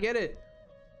shit. I get it.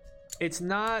 It's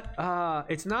not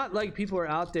like people are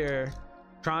out there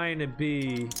trying to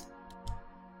be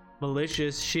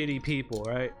malicious, shitty people,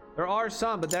 right? There are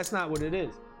some, but that's not what it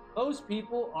is. Most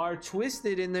people are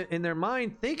twisted in their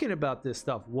mind thinking about this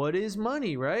stuff. What is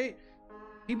money, right?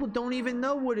 People don't even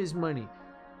know what is money.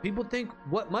 People think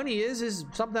what money is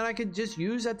something I could just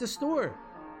use at the store.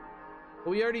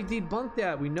 But we already debunked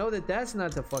that. We know that that's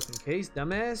not the fucking case,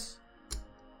 dumbass.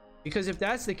 Because if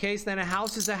that's the case, then a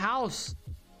house is a house.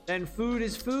 Then food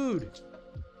is food.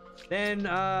 Then,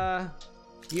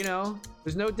 you know,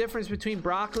 there's no difference between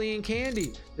broccoli and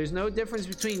candy. There's no difference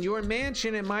between your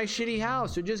mansion and my shitty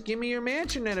house. So just give me your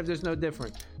mansion then if there's no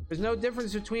difference. There's no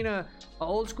difference between a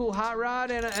old school hot rod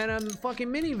and a fucking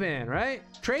minivan, right?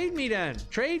 Trade me then.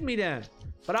 Trade me then.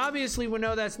 But obviously we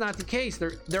know that's not the case.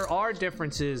 There are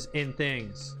differences in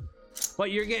things.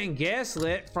 But you're getting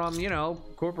gaslit from, you know,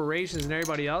 corporations and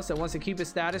everybody else that wants to keep it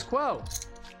status quo.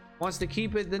 Wants to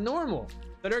keep it the normal.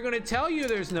 But they're going to tell you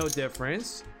there's no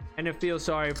difference and to feel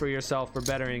sorry for yourself for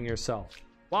bettering yourself.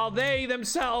 While they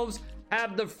themselves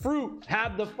have the fruit,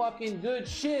 have the fucking good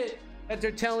shit that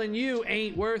they're telling you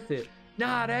ain't worth it.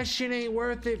 Nah, that shit ain't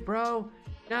worth it, bro.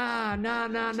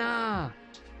 Nah.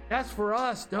 That's for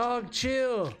us, dog.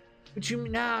 Chill. What you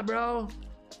mean? Nah, bro.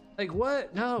 Like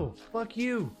what? No. Fuck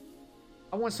you.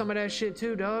 I want some of that shit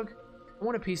too, dog. I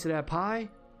want a piece of that pie.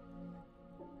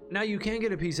 Now you can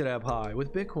get a piece of that pie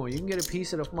with Bitcoin. You can get a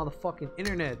piece of the motherfucking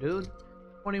internet, dude.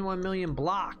 21 million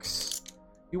blocks.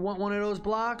 You want one of those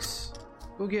blocks?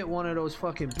 Go get one of those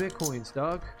fucking Bitcoins,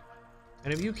 dog.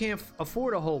 And if you can't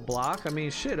afford a whole block, I mean,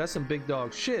 shit, that's some big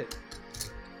dog shit.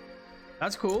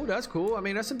 That's cool. That's cool. I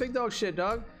mean, that's some big dog shit,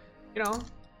 dog. You know,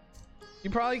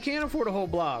 you probably can't afford a whole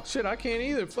block. Shit, I can't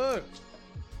either. Fuck.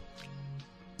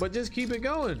 But just keep it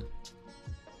going.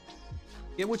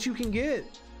 Get what you can get.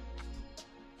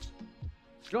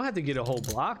 You don't have to get a whole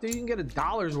block, dude. You can get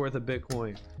 $1 worth of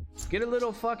Bitcoin. Get a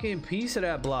little fucking piece of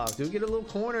that block, dude. Get a little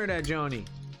corner of that Johnny.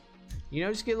 You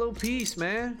know, just get a little piece,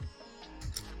 man.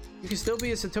 You can still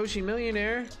be a Satoshi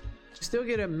millionaire. You still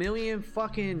get 1 million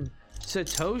fucking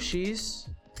Satoshis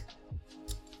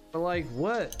for like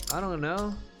what? I don't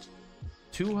know.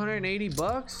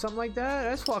 $280, something like that.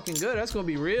 That's fucking good. That's gonna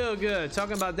be real good.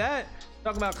 Talking about that.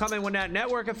 Talking about coming when that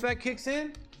network effect kicks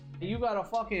in. And you got a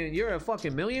fucking, you're a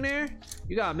fucking millionaire.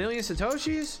 You got 1 million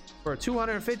Satoshis for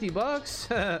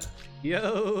 $250.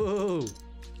 Yo,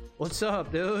 what's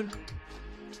up, dude?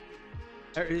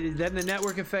 Then the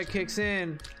network effect kicks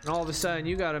in, and all of a sudden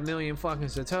you got 1 million fucking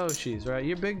Satoshis, right?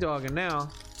 You're big dogging now.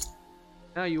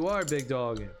 Now you are big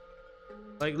dogging.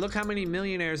 Like, look how many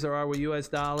millionaires there are with US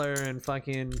dollar and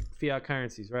fucking fiat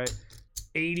currencies, right?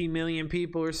 80 million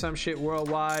people or some shit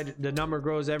worldwide. The number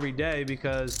grows every day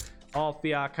because all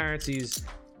fiat currencies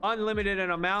unlimited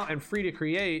in amount and free to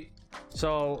create.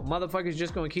 So motherfuckers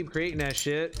just gonna keep creating that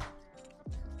shit.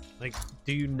 Like,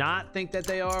 do you not think that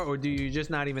they are, or do you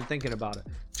just not even thinking about it?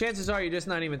 Chances are you're just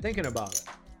not even thinking about it.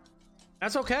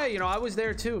 That's okay. You know, I was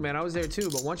there too, man. I was there too.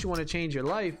 But once you want to change your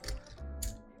life,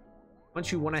 once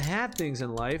you want to have things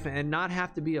in life and not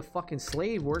have to be a fucking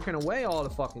slave working away all the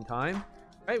fucking time,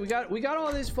 right? We got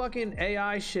all this fucking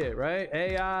AI shit, right?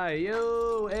 AI,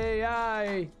 yo,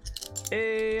 AI.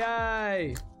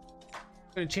 It's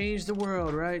gonna change the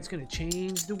world, right? It's gonna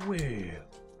change the world.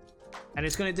 And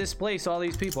it's going to displace all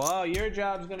these people. Oh, your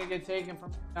job's going to get taken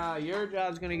from your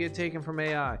job's going to get taken from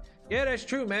AI. Yeah, that's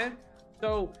true, man.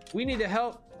 So we need to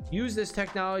help use this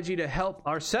technology to help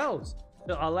ourselves,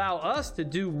 to allow us to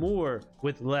do more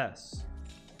with less.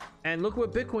 And look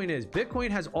what Bitcoin is. Bitcoin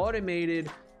has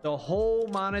automated the whole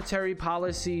monetary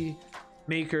policy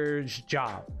maker's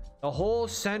job. The whole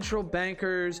central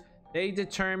bankers They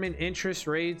determine interest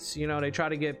rates. You know, they try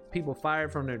to get people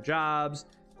fired from their jobs,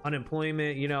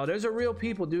 unemployment. You know, there's a real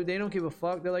people, dude. They don't give a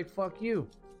fuck. They're like, fuck you.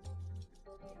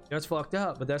 That's fucked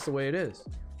up, but that's the way it is.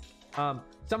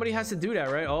 Somebody has to do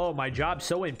that, right? Oh, my job's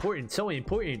so important, so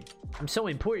important. I'm so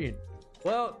important.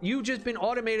 Well, you just been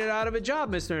automated out of a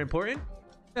job, Mr. Important.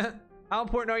 How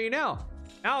important are you now?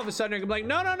 Now all of a sudden they're gonna be like,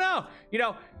 no, no, no. You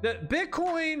know, the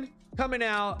Bitcoin coming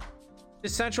out, the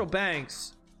central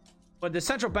banks, but the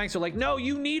central banks are like, no,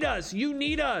 you need us. You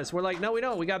need us. We're like, no, we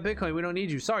don't. We got Bitcoin. We don't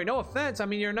need you. Sorry, no offense. I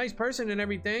mean, you're a nice person and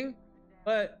everything,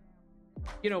 but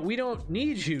you know, we don't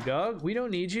need you, dog. We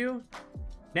don't need you.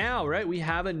 Now, right? We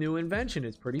have a new invention.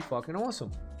 It's pretty fucking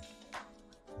awesome.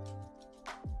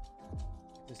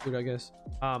 This dude, I guess.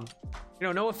 You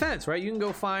know, no offense, right? You can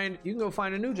go find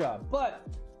a new job. But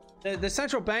the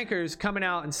central bankers coming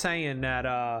out and saying that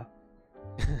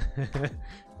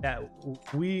that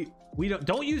we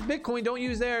don't use Bitcoin, don't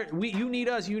use you need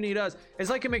us, you need us. It's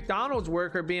like a McDonald's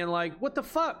worker being like, what the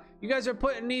fuck? You guys are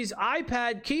putting these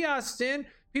iPad kiosks in.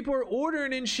 People are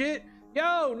ordering and shit.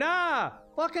 Yo, nah,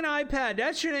 fucking iPad.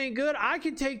 That shit ain't good. I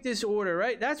can take this order,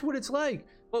 right? That's what it's like.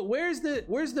 But where's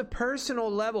the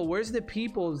personal level? Where's the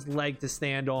people's leg to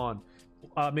stand on?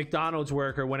 McDonald's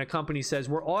worker, when a company says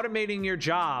we're automating your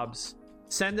jobs,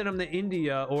 sending them to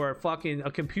India, or fucking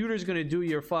a computer's gonna do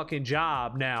your fucking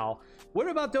job now. What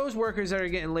about those workers that are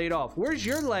getting laid off? Where's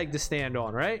your leg to stand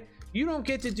on, right? You don't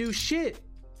get to do shit.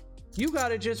 You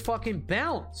gotta just fucking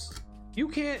bounce. You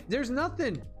can't, there's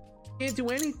nothing. You can't do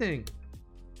anything.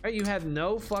 Right? You have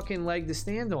no fucking leg to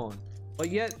stand on.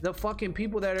 But yet the fucking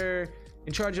people that are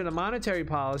in charge of the monetary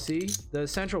policy, the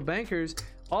central bankers,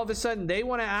 all of a sudden they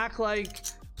want to act like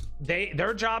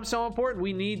their job's so important.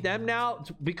 We need them now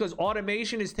because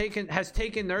automation has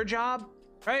taken their job,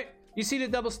 right? You see the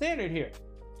double standard here.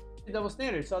 The double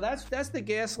standard. So that's the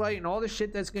gaslight and all the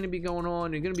shit that's going to be going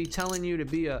on. They're going to be telling you to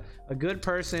be a good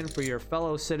person for your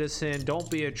fellow citizen. Don't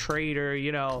be a traitor.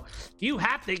 You know, you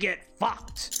have to get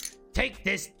fucked. Take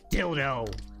this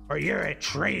dildo or you're a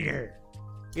traitor.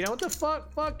 You know what the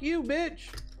fuck? Fuck you, bitch.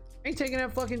 Ain't taking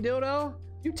that fucking dildo.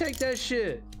 You take that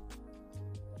shit.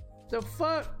 The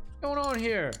fuck going on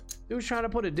here? Dude's trying to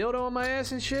put a dildo on my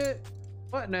ass and shit.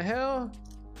 What in the hell?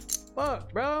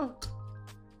 Fuck, bro.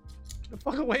 The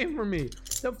fuck away from me.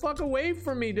 The fuck away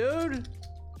from me, dude.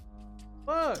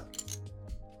 Fuck.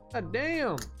 God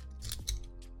damn.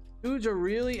 Dudes are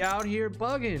really out here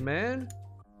bugging, man.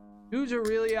 Dudes are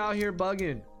really out here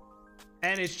bugging.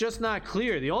 And it's just not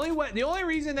clear. The only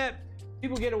reason that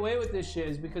people get away with this shit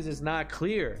is because it's not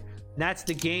clear. And that's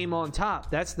the game on top.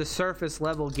 That's the surface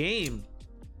level game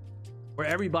where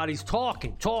everybody's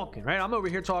talking, right? I'm over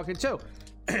here talking too.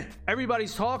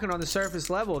 Everybody's talking on the surface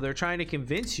level. They're trying to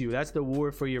convince you. That's the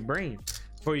war for your brain,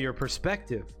 for your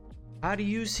perspective. How do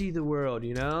you see the world,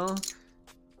 you know?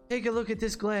 Take a look at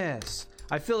this glass.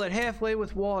 I fill it halfway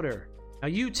with water. Now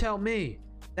you tell me,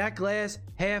 that glass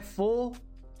half full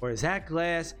or is that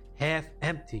glass half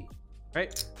empty?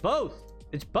 Right? Both.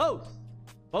 It's both.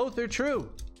 Both are true.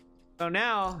 So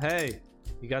now, hey,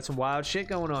 you got some wild shit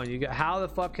going on. You got, how the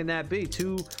fuck can that be?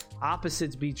 Two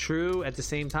opposites be true at the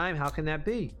same time. How can that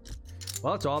be?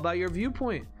 Well, it's all about your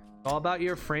viewpoint. It's all about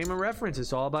your frame of reference.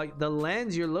 It's all about the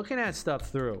lens you're looking at stuff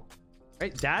through.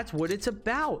 Right? That's what it's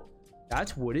about.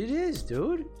 That's what it is,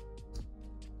 dude.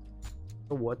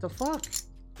 But what the fuck?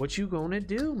 What you gonna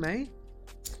do, man?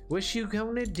 What you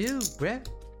gonna do, bruh?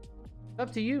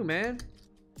 Up to you, man.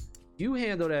 You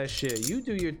handle that shit. You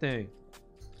do your thing.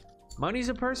 Money's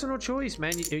a personal choice,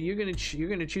 man. You're gonna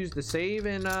choose to save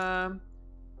and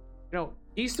you know,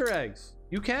 Easter eggs.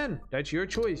 You can. That's your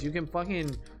choice. You can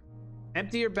fucking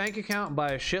empty your bank account and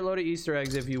buy a shitload of Easter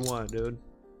eggs if you want, dude.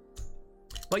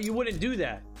 But you wouldn't do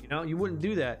that. You know, you wouldn't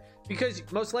do that because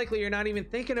most likely you're not even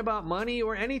thinking about money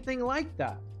or anything like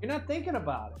that. You're not thinking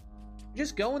about it. You're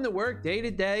just going to work day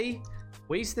to day,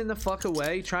 wasting the fuck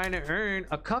away, trying to earn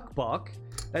a cuck buck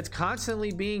that's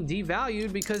constantly being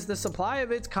devalued because the supply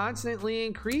of it's constantly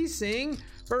increasing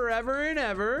forever and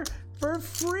ever for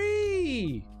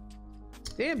free.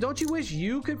 Damn, don't you wish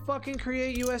you could fucking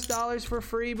create US dollars for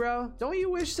free, bro? Don't you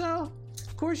wish so?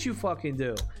 Of course you fucking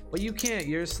do. But you can't.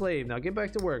 You're a slave. Now get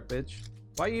back to work, bitch.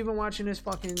 Why are you even watching this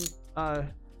fucking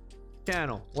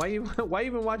channel? Why you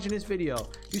even watching this video?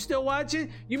 You still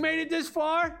watching? You made it this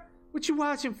far? What you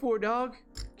watching for, dog?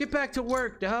 Get back to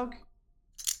work, dog.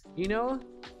 You know?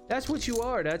 That's what you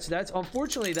are. That's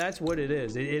unfortunately that's what it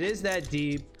is. It is that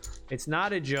deep. It's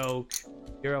not a joke.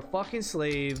 You're a fucking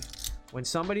slave. When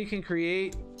somebody can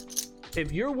create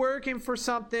if you're working for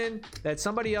something that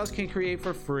somebody else can create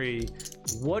for free,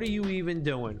 what are you even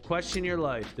doing? Question your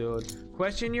life, dude.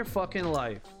 Question your fucking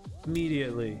life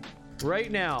immediately,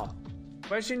 right now.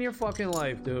 Question your fucking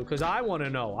life, dude, because I want to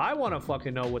know. I want to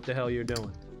fucking know what the hell you're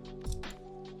doing,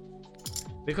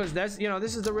 because that's, you know,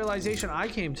 this is the realization I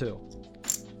came to.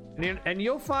 And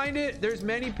you'll find it. There's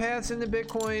many paths into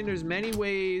Bitcoin. There's many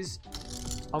ways.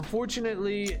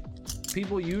 Unfortunately,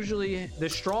 people usually, the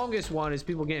strongest one is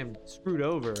people getting screwed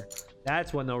over.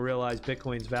 That's when they'll realize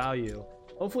Bitcoin's value.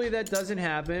 Hopefully that doesn't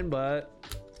happen, but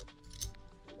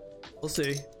we'll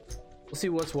see. We'll see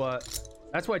what's what.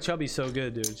 That's why Chubby's so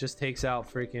good, dude. It just takes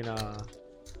out freaking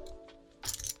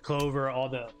Clover, all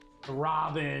the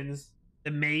robins,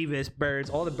 the Mavis birds.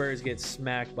 All the birds get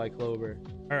smacked by Clover.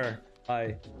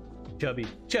 By Chubby.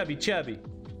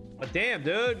 But damn,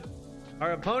 dude,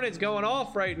 our opponent's going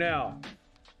off right now.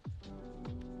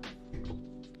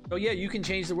 So yeah, you can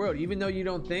change the world. Even though you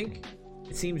don't think,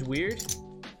 it seems weird,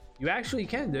 you actually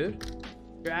can, dude.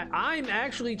 I'm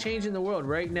actually changing the world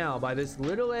right now by this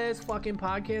little ass fucking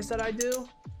podcast that I do.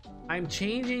 I'm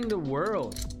changing the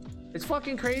world. It's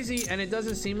fucking crazy, and it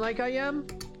doesn't seem like I am,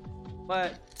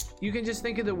 but you can just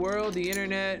think of the world, the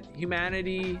internet,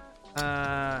 humanity,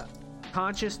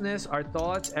 consciousness, our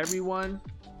thoughts, everyone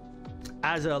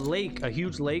as a lake, a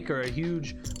huge lake or a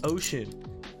huge ocean.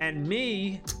 And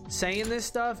me saying this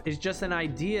stuff is just an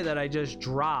idea that I just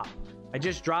drop. I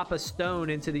just drop a stone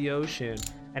into the ocean,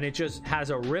 and it just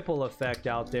has a ripple effect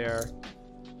out there,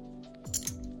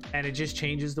 and it just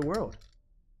changes the world.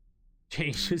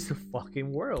 Changes the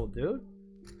fucking world, dude.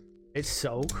 It's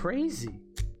so crazy,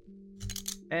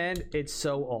 and it's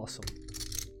so awesome.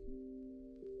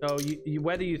 So you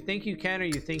whether you think you can or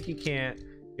you think you can't,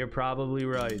 you're probably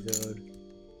right, dude.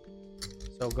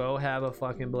 So go have a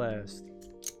fucking blast.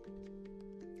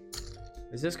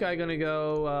 Is this guy gonna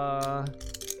go?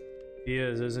 He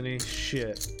is, isn't he?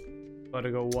 Shit. About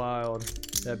to go wild.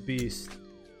 That beast.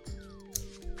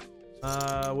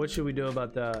 What should we do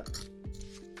about that?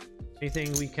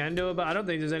 Anything we can do about it? I don't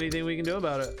think there's anything we can do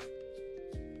about it.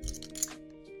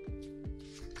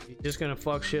 He's just gonna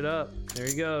fuck shit up. There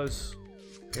he goes.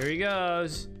 Here he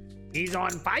goes. He's on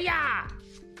fire!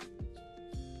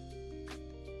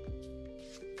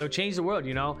 So change the world,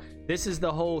 you know? This is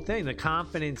the whole thing. The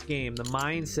confidence game, the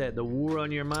mindset, the war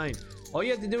on your mind. All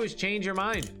you have to do is change your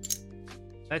mind.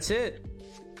 That's it.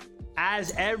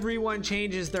 As everyone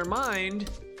changes their mind,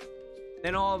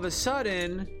 then all of a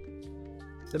sudden,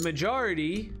 the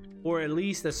majority, or at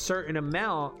least a certain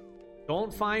amount,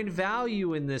 don't find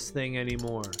value in this thing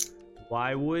anymore.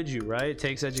 Why would you, right? It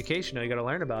takes education. Now you got to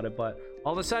learn about it, but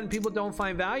all of a sudden people don't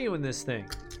find value in this thing.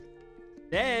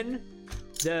 Then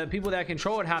the people that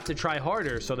control it have to try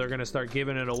harder, so they're going to start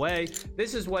giving it away.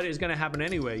 This is what is going to happen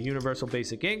anyway. Universal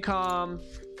basic income,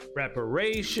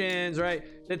 reparations,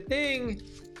 right? The thing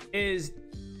is,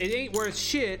 it ain't worth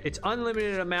shit. It's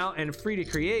unlimited amount and free to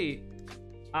create,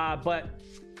 but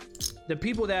the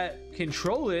people that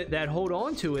control it, that hold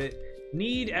on to it,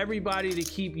 need everybody to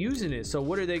keep using it. So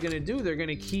what are they going to do? They're going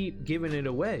to keep giving it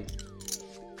away.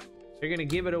 They're going to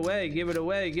give it away, give it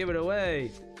away, give it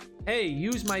away. Hey,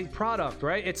 use my product,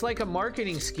 right? It's like a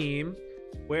marketing scheme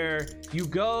where you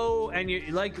go and you,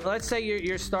 like, let's say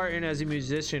you're starting as a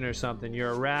musician or something. You're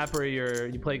a rapper,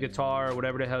 you play guitar or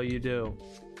whatever the hell you do.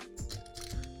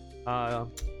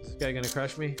 Is this guy gonna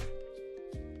crush me?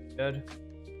 Good.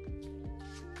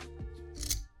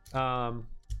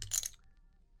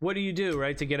 What do you do,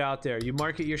 right, to get out there? You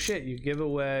market your shit. You give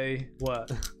away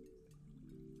what?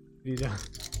 You do?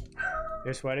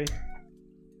 You're sweaty?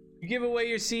 You give away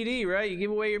your CD, right? You give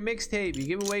away your mixtape. You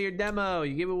give away your demo.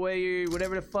 You give away your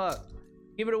whatever the fuck.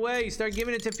 Give it away. You start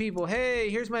giving it to people. Hey,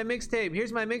 here's my mixtape.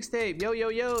 Here's my mixtape. Yo, yo,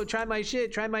 yo. Try my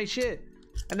shit. Try my shit.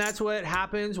 And that's what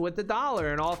happens with the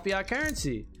dollar and all fiat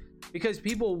currency. Because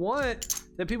people want,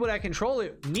 the people that control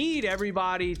it need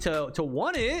everybody to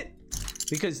want it.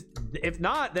 Because if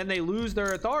not, then they lose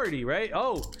their authority, right?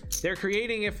 Oh, they're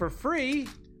creating it for free.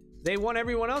 They want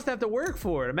everyone else to have to work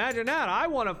for it. Imagine that. I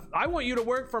want you to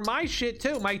work for my shit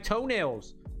too. My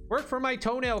toenails. Work for my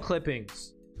toenail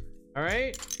clippings. All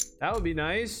right? That would be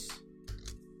nice.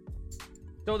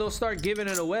 So they'll start giving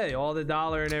it away. All the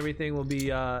dollar and everything will be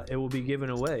it will be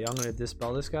given away. I'm gonna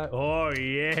dispel this guy. Oh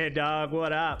yeah, dog.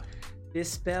 What up?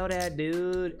 Dispel that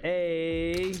dude.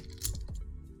 Hey.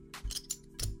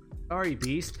 Sorry,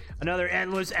 beast. Another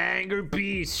endless anger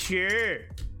beast. Sure.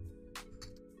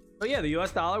 Oh yeah, the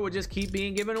US dollar would just keep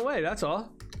being given away. That's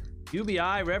all.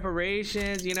 UBI,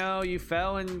 reparations, you know, you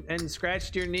fell and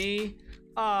scratched your knee.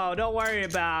 Oh, don't worry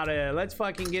about it. Let's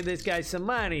fucking give this guy some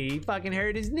money. He fucking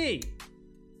hurt his knee.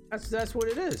 That's what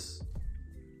it is.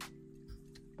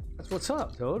 what's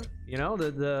up, dude. You know,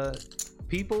 the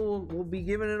people will be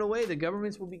giving it away. The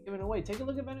governments will be giving it away. Take a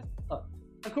look at Venezuela.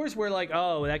 Of course, we're like,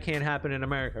 oh, that can't happen in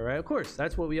America, right? Of course,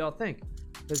 that's what we all think,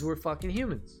 because we're fucking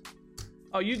humans.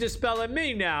 Oh, you dispelling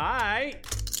me now, all right?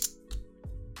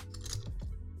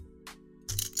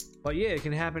 But yeah, it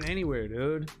can happen anywhere,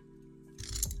 dude.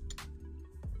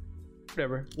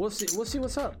 Whatever. We'll see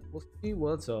what's up. We'll see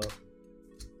what's up.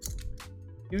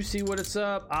 You see what's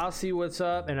up, I'll see what's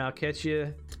up, and I'll catch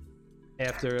you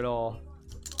after it all.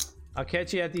 I'll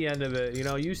catch you at the end of it. You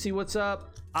know, you see what's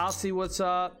up, I'll see what's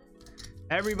up.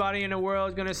 Everybody in the world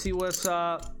is gonna see what's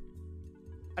up.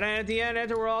 And then at the end,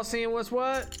 after we're all seeing what's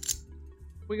what,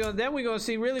 we're gonna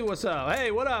see really what's up.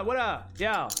 Hey, what up? What up?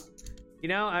 Yeah. You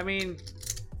know, I mean,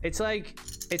 it's like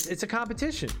it's a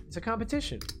competition. It's a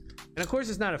competition. And of course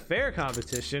it's not a fair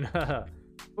competition. Of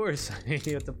course.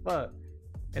 What the fuck?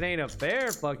 It ain't a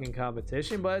fair fucking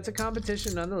competition, but it's a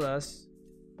competition nonetheless.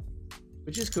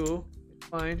 Which is cool. It's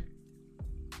fine.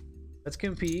 Let's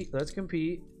compete. Let's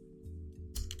compete.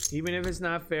 Even if it's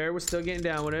not fair, we're still getting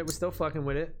down with it. We're still fucking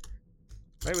with it.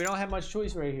 Right? We don't have much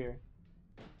choice right here.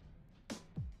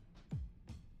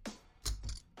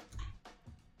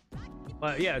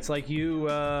 But yeah, it's like you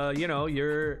know,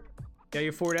 you're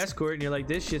your Ford Escort and you're like,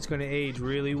 this shit's gonna age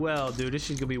really well, dude. This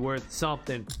shit's gonna be worth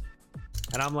something.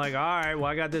 And I'm like, all right, well,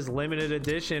 I got this limited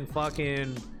edition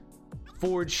fucking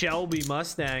Ford Shelby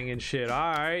Mustang and shit.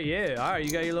 All right, yeah, all right.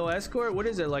 You got your little Escort. What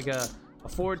is it, like a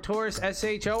Ford Taurus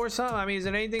SHO or something? I mean, is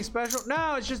it anything special?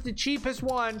 No, it's just the cheapest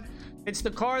one. It's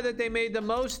the car that they made the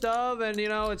most of, and you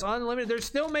know, it's unlimited. They're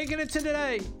still making it to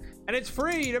today, and it's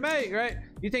free to make, right?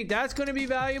 You think that's going to be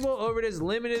valuable over this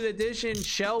limited edition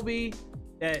Shelby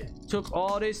that took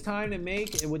all this time to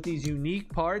make with these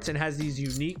unique parts and has these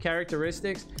unique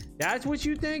characteristics? That's what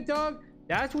you think, dog?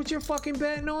 That's what you're fucking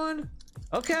betting on?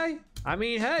 Okay. I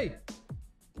mean, hey,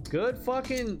 good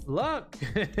fucking luck.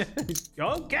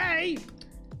 Okay.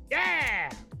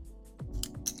 Yeah.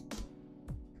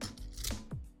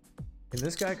 Can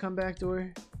this guy come back to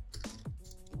her?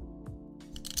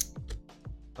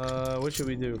 What should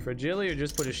we do? Fragility or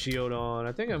just put a shield on?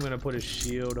 I think I'm gonna put a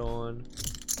shield on.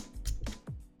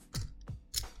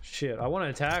 Shit, I want to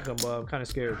attack him, but I'm kind of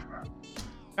scared.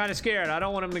 Kind of scared. I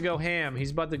don't want him to go ham. He's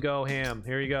about to go ham.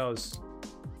 Here he goes.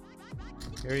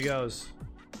 Here he goes.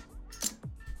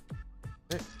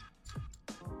 Hey.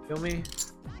 Kill me.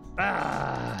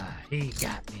 Ah, he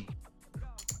got me.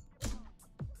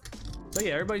 But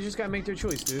yeah, everybody just gotta make their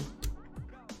choice, dude.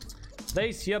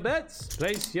 Place your bets.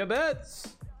 Place your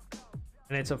bets.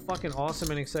 And it's a fucking awesome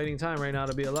and exciting time right now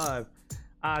to be alive.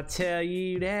 I tell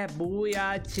you that, boy.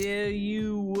 I tell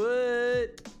you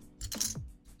what.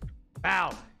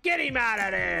 Ow. Get him out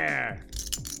of there.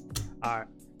 All right.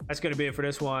 That's going to be it for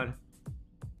this one.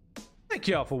 Thank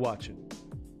y'all for watching.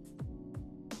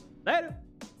 Later.